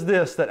Bible says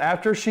this, that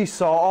after she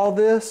saw all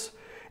this,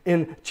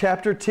 in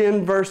chapter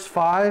 10, verse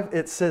 5,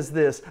 it says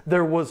this,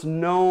 there was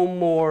no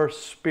more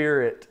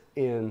spirit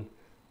in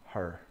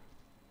her.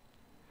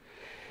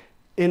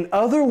 In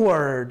other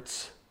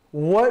words,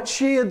 what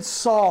she had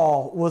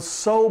saw was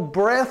so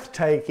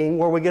breathtaking,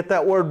 where we get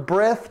that word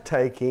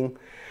breathtaking.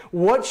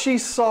 What she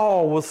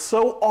saw was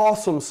so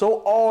awesome,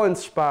 so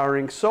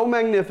awe-inspiring, so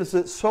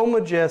magnificent, so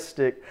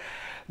majestic,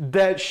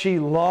 that she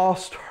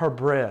lost her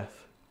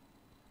breath.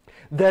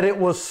 That it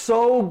was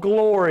so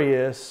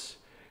glorious,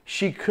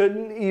 she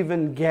couldn't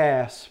even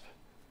gasp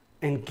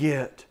and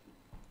get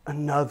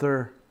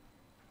another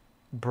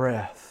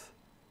breath.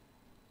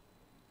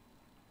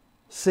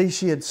 See,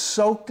 she had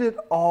soaked it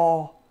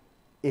all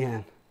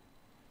in.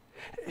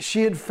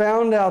 She had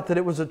found out that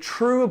it was a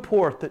true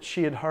report that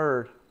she had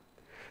heard,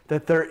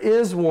 that there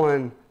is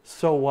one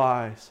so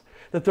wise,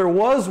 that there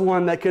was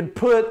one that could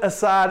put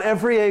aside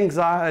every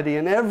anxiety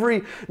and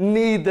every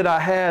need that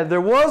I had.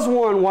 There was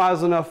one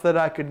wise enough that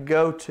I could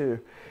go to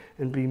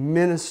and be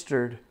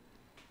ministered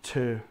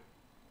to.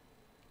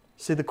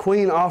 See, the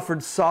queen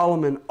offered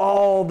Solomon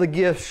all the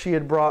gifts she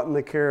had brought in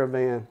the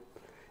caravan.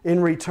 In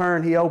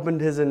return, he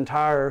opened his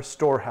entire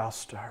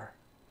storehouse to her.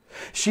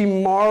 She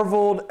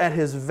marveled at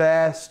his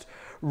vast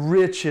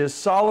riches.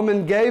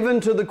 Solomon gave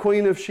unto the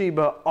queen of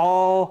Sheba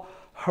all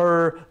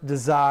her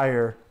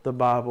desire, the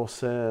Bible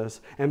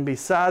says, and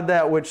beside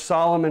that which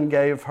Solomon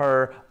gave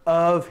her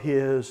of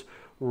his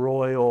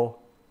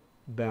royal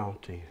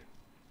bounty.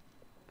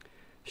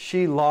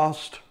 She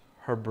lost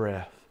her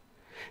breath.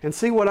 And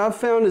see, what I've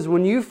found is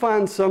when you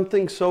find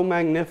something so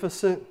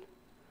magnificent,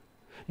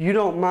 you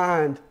don't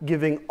mind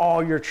giving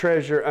all your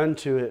treasure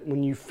unto it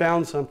when you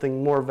found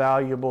something more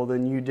valuable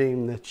than you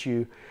deem that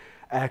you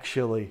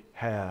actually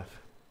have.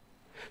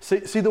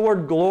 See, the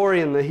word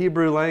glory in the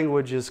Hebrew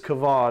language is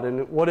kavod,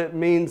 and what it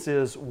means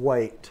is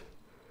weight.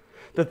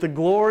 That the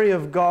glory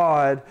of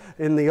God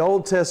in the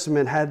Old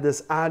Testament had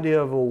this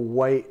idea of a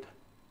weight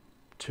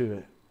to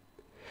it.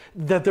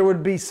 That there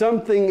would be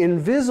something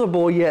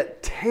invisible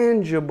yet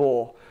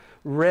tangible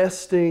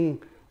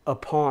resting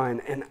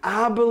upon. And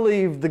I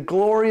believe the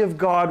glory of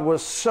God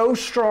was so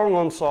strong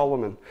on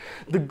Solomon.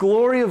 The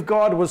glory of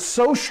God was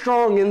so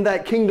strong in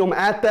that kingdom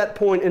at that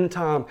point in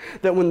time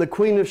that when the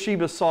Queen of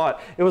Sheba saw it,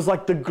 it was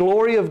like the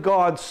glory of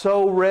God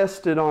so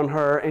rested on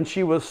her and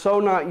she was so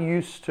not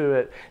used to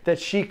it that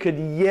she could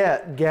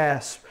yet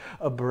gasp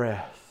a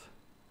breath.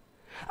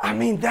 I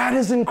mean, that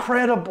is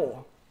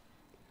incredible.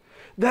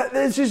 That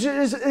is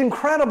just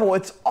incredible.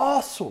 It's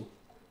awesome.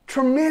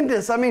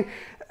 Tremendous. I mean,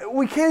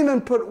 we can't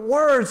even put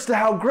words to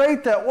how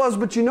great that was,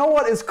 but you know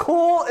what? As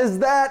cool as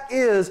that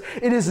is,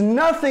 it is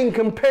nothing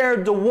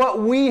compared to what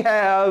we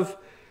have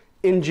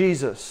in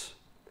Jesus.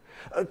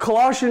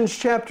 Colossians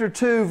chapter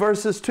 2,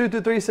 verses 2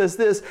 through 3 says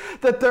this,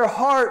 that their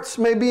hearts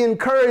may be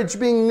encouraged,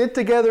 being knit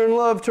together in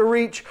love, to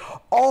reach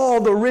all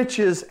the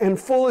riches and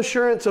full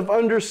assurance of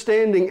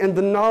understanding and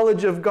the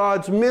knowledge of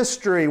God's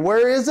mystery.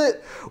 Where is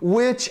it?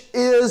 Which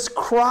is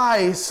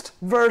Christ.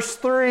 Verse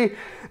 3,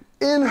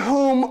 in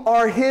whom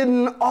are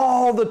hidden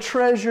all the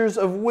treasures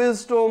of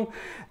wisdom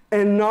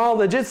and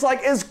knowledge. It's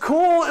like as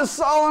cool as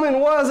Solomon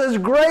was, as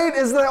great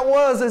as that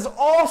was, as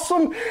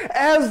awesome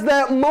as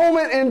that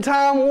moment in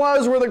time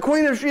was where the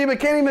Queen of Sheba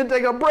can't even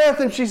take a breath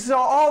and she saw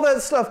all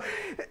that stuff.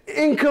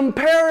 In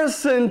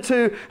comparison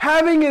to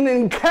having an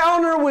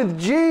encounter with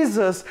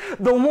Jesus,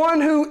 the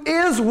one who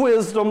is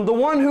wisdom, the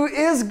one who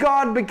is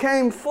God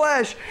became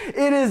flesh,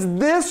 it is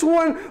this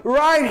one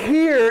right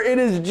here. It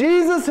is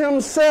Jesus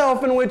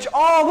himself in which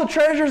all the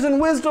treasures and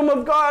wisdom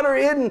of God are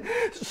hidden.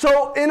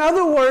 So in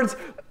other words,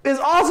 as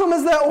awesome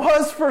as that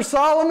was for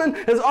Solomon,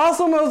 as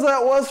awesome as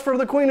that was for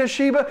the Queen of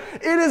Sheba,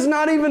 it is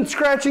not even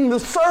scratching the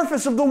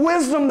surface of the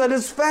wisdom that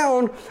is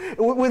found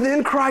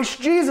within Christ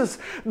Jesus,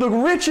 the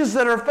riches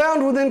that are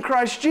found within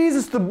Christ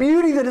Jesus, the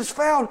beauty that is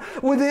found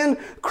within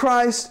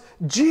Christ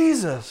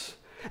Jesus.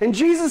 And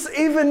Jesus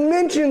even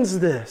mentions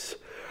this.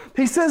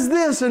 He says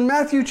this in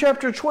Matthew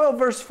chapter 12,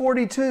 verse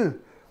 42.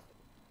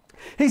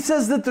 He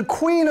says that the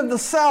Queen of the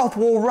South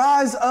will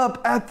rise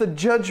up at the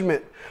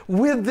judgment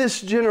with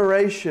this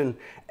generation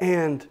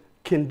and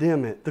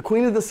condemn it. The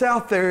Queen of the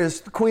South there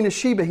is the Queen of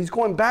Sheba. He's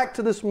going back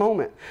to this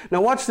moment.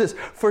 Now watch this.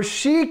 For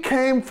she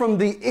came from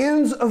the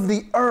ends of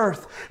the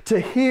earth to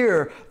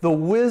hear the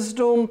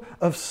wisdom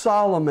of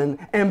Solomon,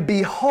 and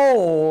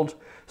behold,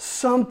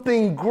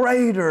 something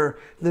greater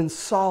than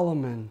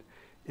Solomon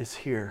is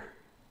here.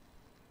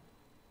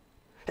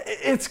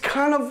 It's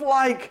kind of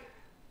like,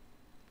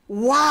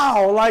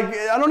 wow, like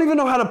I don't even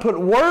know how to put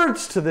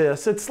words to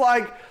this. It's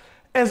like,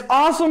 as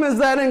awesome as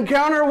that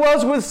encounter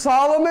was with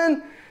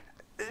Solomon,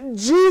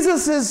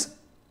 Jesus is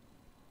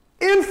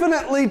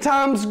infinitely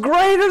times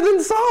greater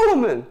than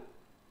Solomon.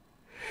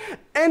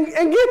 And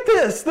get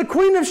this, the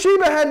Queen of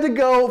Sheba had to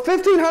go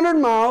 1,500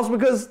 miles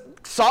because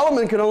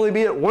Solomon could only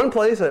be at one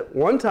place at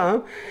one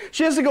time.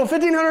 She has to go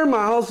 1,500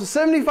 miles,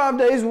 75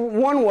 days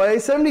one way,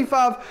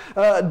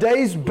 75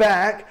 days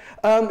back.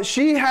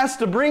 She has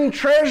to bring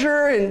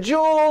treasure and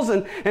jewels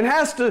and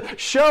has to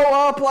show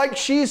up like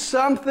she's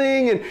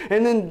something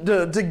and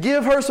then to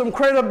give her some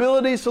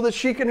credibility so that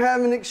she can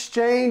have an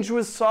exchange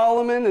with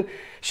Solomon. And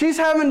she's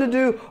having to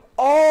do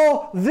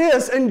all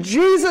this, and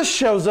Jesus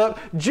shows up.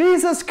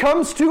 Jesus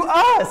comes to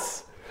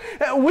us.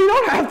 We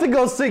don't have to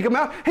go seek him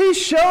out. He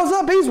shows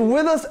up. He's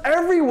with us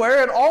everywhere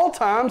at all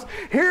times.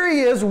 Here he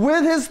is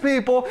with his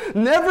people.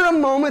 Never a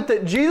moment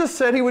that Jesus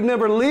said he would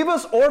never leave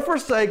us or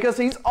forsake us.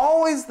 He's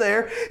always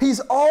there. He's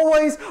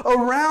always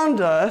around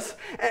us.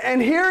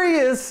 And here he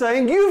is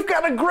saying, you've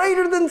got a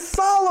greater than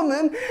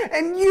Solomon,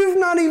 and you've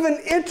not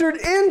even entered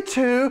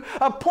into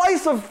a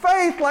place of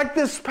faith like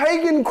this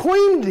pagan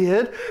queen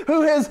did,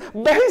 who has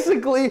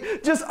basically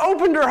just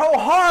opened her whole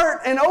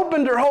heart and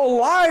opened her whole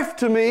life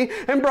to me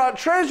and brought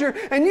treasure.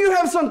 And you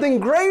have something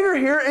greater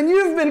here, and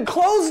you've been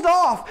closed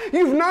off.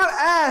 You've not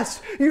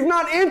asked. You've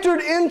not entered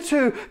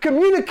into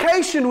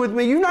communication with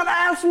me. You've not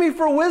asked me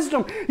for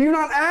wisdom. You've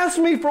not asked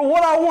me for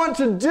what I want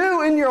to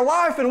do in your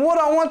life and what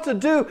I want to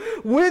do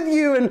with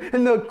you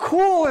and the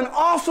cool and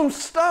awesome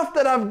stuff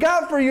that I've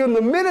got for you and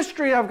the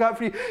ministry I've got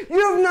for you.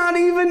 You have not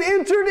even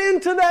entered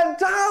into that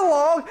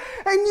dialogue,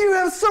 and you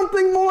have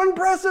something more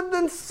impressive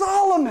than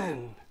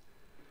Solomon.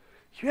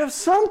 You have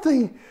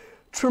something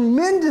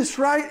tremendous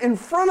right in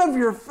front of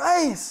your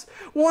face.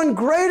 One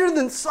greater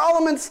than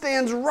Solomon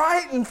stands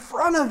right in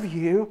front of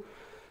you.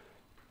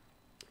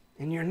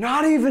 And you're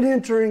not even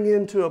entering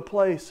into a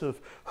place of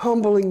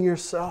humbling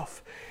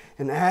yourself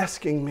and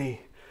asking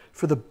me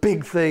for the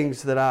big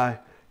things that I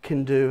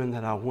can do and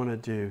that I want to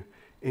do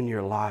in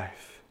your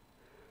life.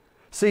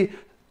 See,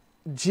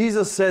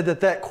 Jesus said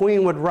that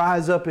queen would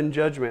rise up in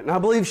judgment. And I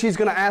believe she's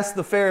going to ask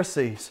the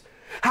Pharisees,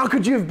 how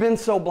could you have been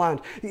so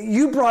blind?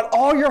 You brought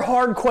all your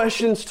hard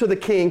questions to the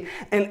king,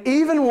 and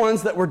even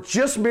ones that were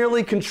just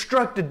merely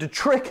constructed to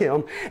trick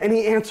him, and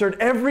he answered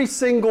every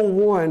single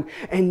one.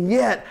 And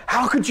yet,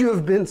 how could you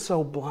have been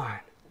so blind?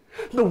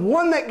 The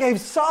one that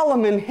gave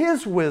Solomon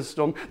his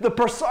wisdom, the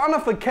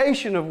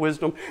personification of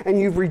wisdom,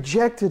 and you've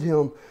rejected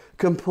him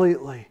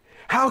completely.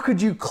 How could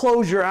you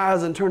close your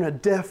eyes and turn a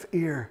deaf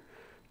ear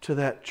to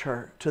that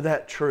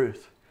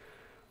truth?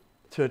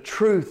 to a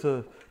truth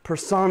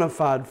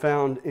personified,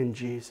 found in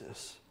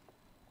Jesus.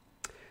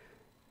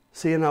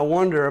 See, and I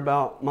wonder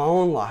about my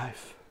own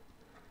life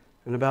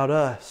and about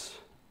us.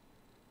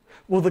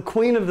 Will the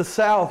Queen of the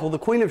South, will the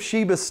Queen of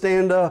Sheba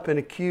stand up and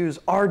accuse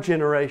our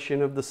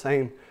generation of the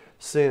same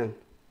sin?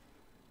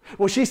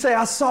 Will she say,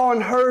 I saw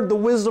and heard the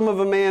wisdom of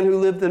a man who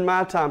lived in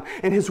my time,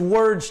 and his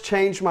words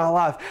changed my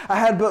life. I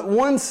had but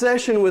one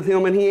session with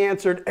him, and he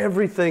answered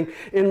everything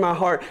in my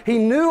heart. He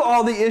knew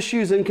all the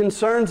issues and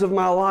concerns of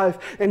my life,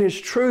 and his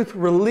truth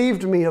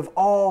relieved me of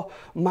all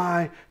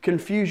my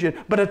confusion.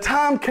 But a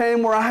time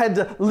came where I had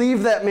to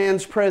leave that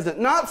man's presence.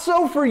 Not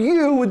so for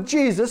you with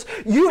Jesus.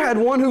 You had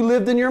one who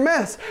lived in your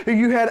mess.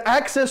 You had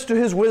access to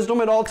his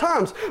wisdom at all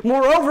times.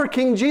 Moreover,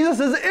 King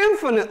Jesus is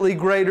infinitely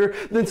greater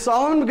than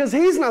Solomon because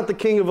he's not the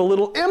king of a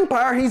little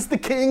empire. He's the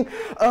king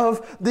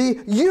of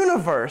the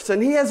universe.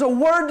 And he has a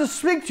word to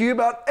speak to you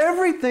about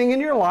everything in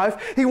your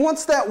life. He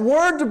wants that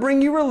word to bring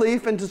you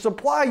relief and to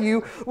supply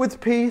you with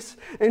peace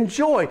and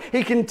joy.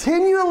 He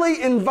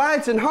continually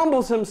invites and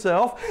humbles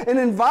himself and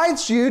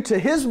invites you to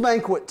his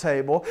banquet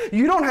table.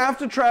 You don't have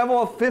to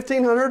travel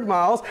 1,500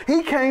 miles.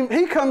 He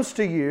comes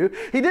to you.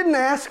 He didn't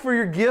ask for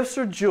your gifts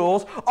or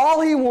jewels. All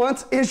he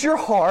wants is your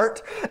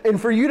heart and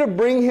for you to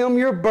bring him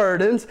your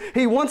burdens.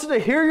 He wants to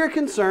hear your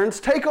concerns,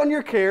 take on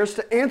your cares,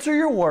 to answer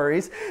your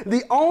worries.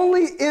 The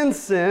only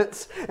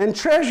incense and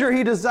treasure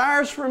he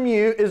desires from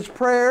you is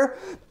prayer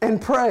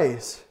and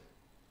praise.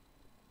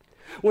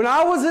 When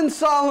I was in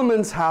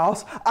Solomon's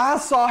house, I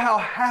saw how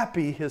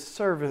happy his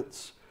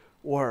servants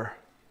were.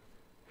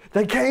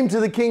 They came to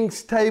the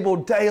king's table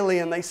daily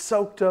and they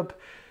soaked up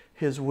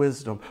his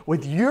wisdom.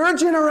 With your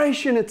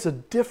generation, it's a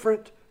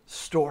different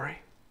story.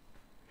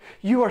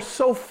 You are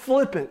so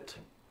flippant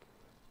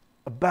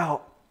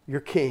about your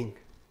king.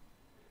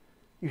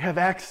 You have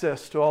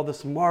access to all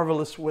this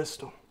marvelous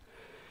wisdom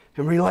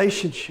and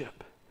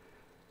relationship.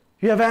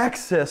 You have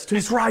access to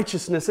his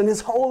righteousness and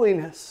his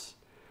holiness,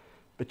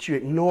 but you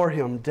ignore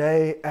him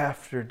day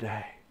after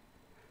day.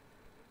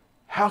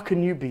 How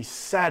can you be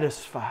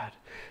satisfied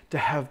to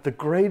have the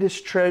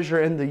greatest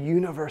treasure in the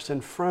universe in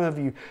front of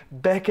you,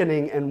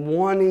 beckoning and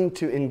wanting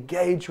to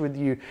engage with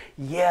you,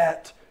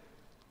 yet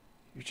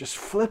you're just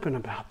flippant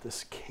about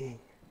this king?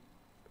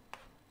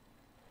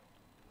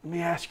 Let me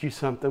ask you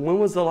something. When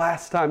was the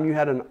last time you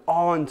had an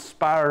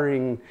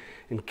awe-inspiring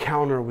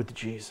encounter with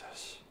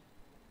Jesus?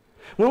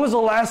 When was the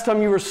last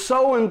time you were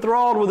so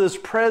enthralled with his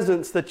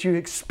presence that you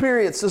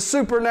experienced a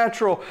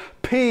supernatural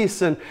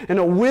peace and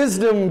a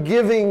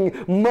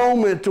wisdom-giving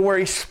moment to where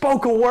he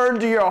spoke a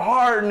word to your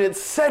heart and it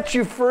set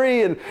you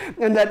free and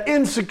that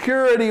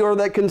insecurity or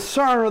that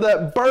concern or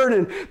that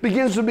burden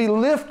begins to be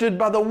lifted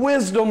by the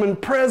wisdom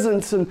and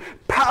presence and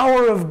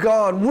power of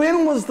God?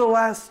 When was the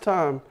last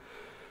time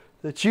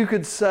that you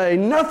could say,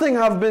 nothing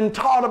I've been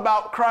taught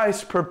about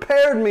Christ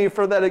prepared me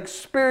for that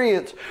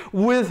experience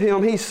with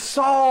him? He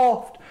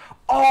solved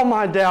all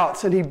my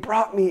doubts and he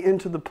brought me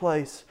into the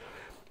place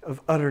of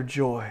utter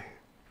joy.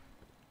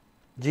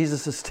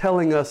 Jesus is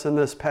telling us in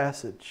this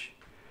passage,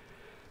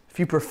 if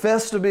you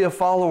profess to be a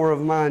follower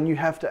of mine, you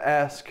have to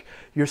ask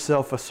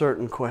yourself a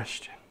certain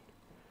question.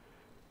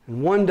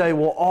 And one day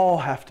we'll all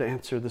have to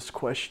answer this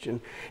question.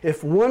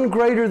 If one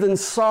greater than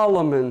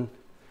Solomon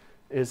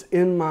is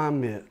in my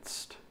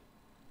midst,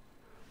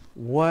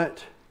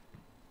 what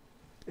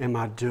am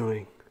I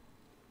doing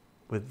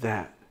with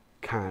that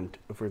kind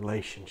of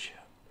relationship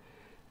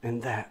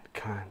and that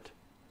kind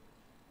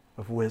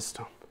of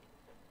wisdom?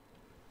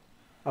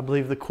 I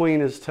believe the Queen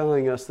is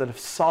telling us that if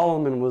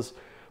Solomon was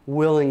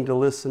willing to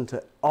listen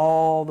to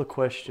all the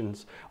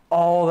questions,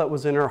 all that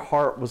was in her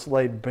heart was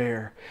laid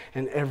bare,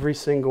 and every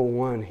single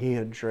one he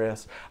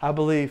addressed, I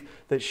believe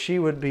that she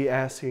would be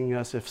asking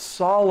us, if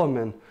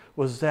Solomon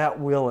was that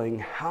willing,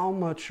 how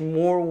much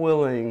more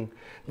willing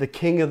the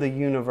King of the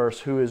universe,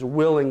 who is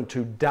willing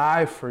to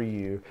die for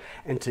you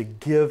and to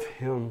give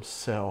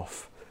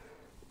himself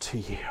to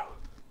you.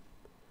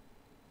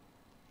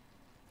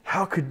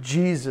 How could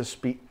Jesus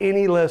be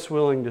any less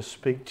willing to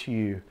speak to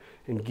you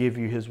and give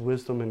you his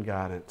wisdom and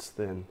guidance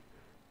than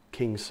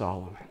King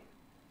Solomon?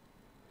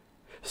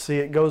 See,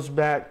 it goes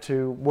back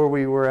to where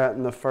we were at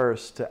in the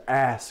first, to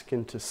ask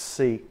and to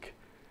seek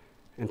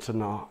and to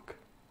knock.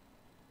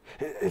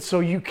 And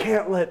so you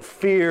can't let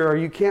fear, or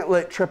you can't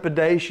let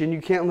trepidation,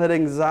 you can't let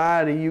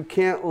anxiety, you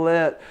can't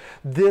let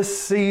this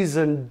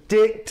season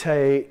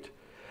dictate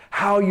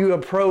how you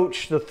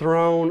approach the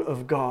throne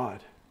of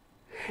God.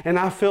 And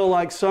I feel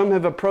like some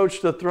have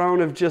approached the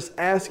throne of just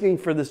asking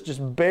for this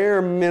just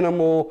bare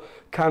minimal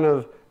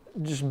things.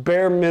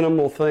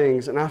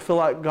 And I feel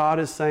like God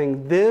is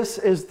saying, this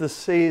is the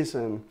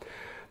season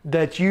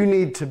that you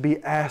need to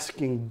be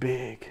asking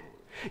big.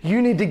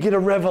 You need to get a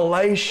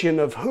revelation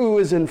of who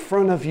is in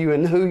front of you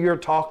and who you're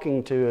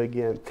talking to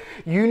again.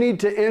 You need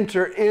to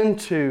enter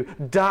into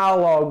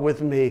dialogue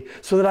with me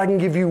so that I can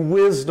give you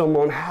wisdom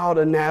on how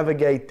to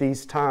navigate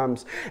these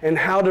times and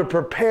how to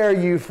prepare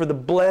you for the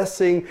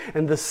blessing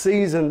and the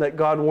season that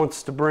God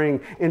wants to bring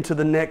into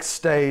the next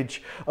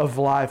stage of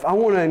life. I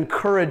want to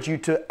encourage you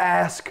to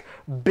ask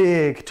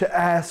big, to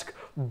ask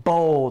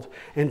bold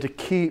and to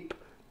keep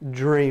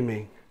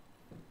dreaming.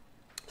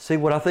 See,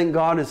 what I think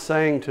God is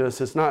saying to us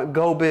is not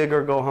go big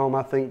or go home.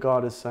 I think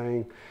God is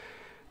saying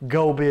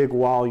go big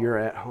while you're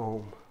at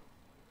home.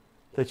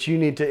 That you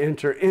need to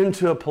enter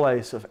into a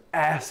place of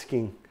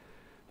asking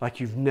like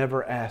you've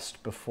never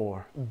asked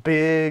before.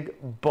 Big,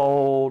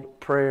 bold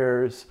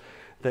prayers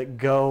that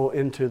go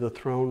into the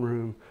throne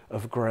room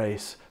of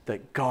grace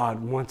that God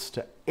wants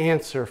to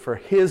answer for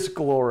His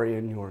glory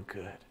and your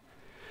good.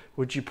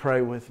 Would you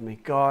pray with me?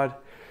 God,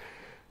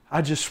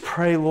 I just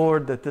pray,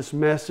 Lord, that this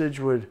message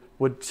would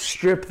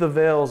strip the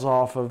veils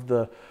off of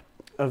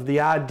the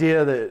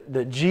idea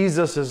that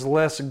Jesus is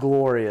less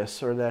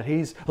glorious, or that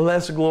He's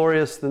less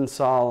glorious than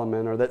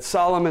Solomon, or that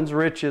Solomon's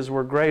riches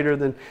were greater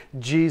than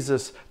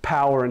Jesus'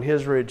 power and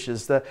his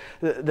riches,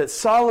 that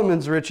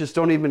Solomon's riches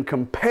don't even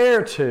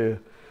compare to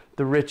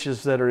the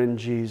riches that are in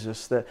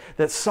Jesus,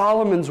 that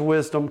Solomon's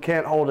wisdom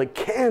can't hold a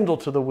candle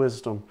to the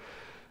wisdom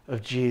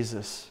of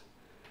Jesus.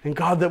 And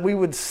God, that we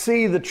would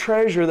see the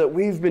treasure that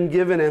we've been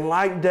given, and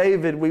like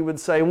David, we would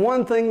say,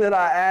 one thing that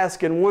I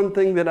ask and one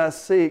thing that I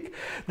seek,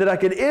 that I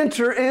could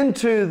enter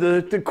into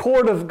the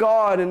court of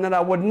God, and that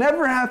I would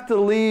never have to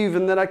leave,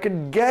 and that I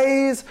could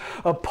gaze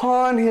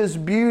upon His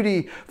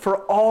beauty for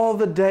all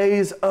the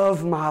days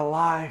of my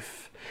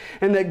life.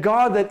 And that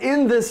God, that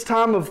in this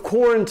time of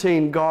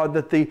quarantine, God,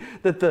 that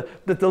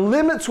the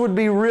limits would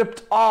be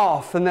ripped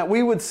off, and that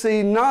we would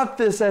see not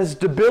this as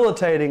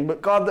debilitating,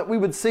 but God, that we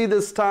would see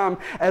this time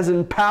as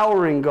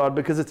empowering, God,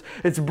 because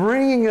it's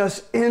bringing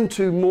us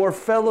into more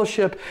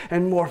fellowship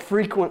and more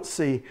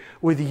frequency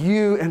with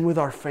You and with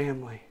our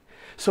family.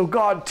 So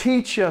God,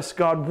 teach us,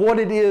 God, what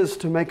it is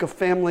to make a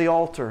family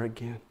altar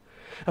again.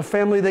 A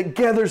family that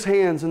gathers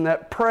hands and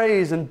that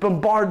prays and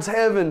bombards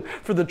heaven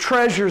for the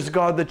treasures,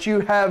 God, that You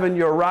have in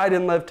Your right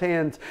and left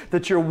hands,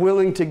 that You're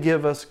willing to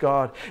give us,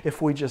 God,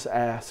 if we just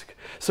ask.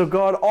 So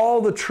God, all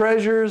the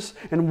treasures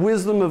and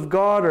wisdom of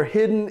God are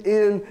hidden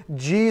in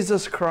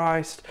Jesus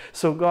Christ.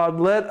 So God,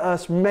 let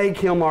us make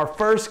Him our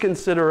first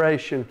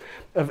consideration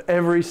of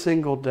every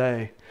single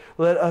day.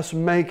 Let us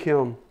make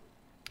Him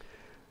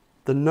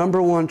the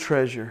number one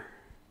treasure,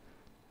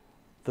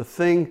 the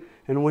thing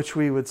in which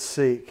we would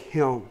seek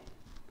Him,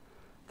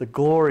 the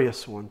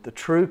glorious one, the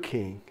true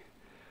King,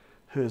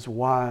 who is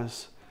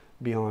wise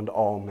beyond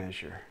all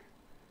measure.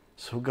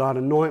 So God,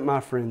 anoint my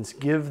friends.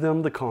 Give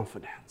them the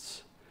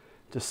confidence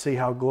to see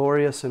how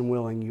glorious and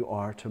willing You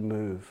are to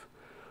move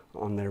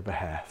on their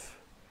behalf.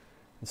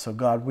 And so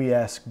God, we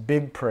ask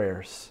big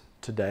prayers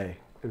today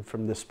and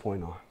from this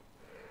point on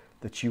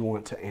that You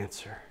want to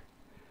answer.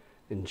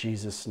 In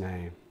Jesus'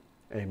 name,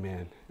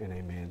 amen and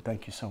amen.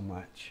 Thank you so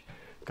much.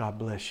 God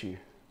bless you.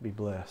 Be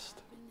blessed.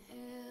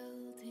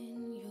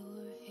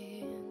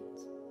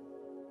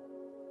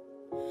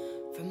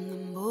 From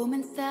the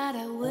moment that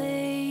I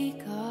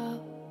wake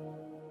up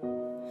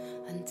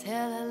until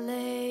I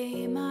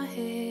lay my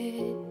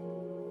head,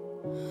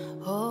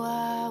 oh,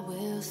 I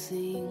will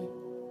sing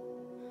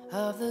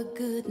of the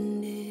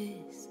goodness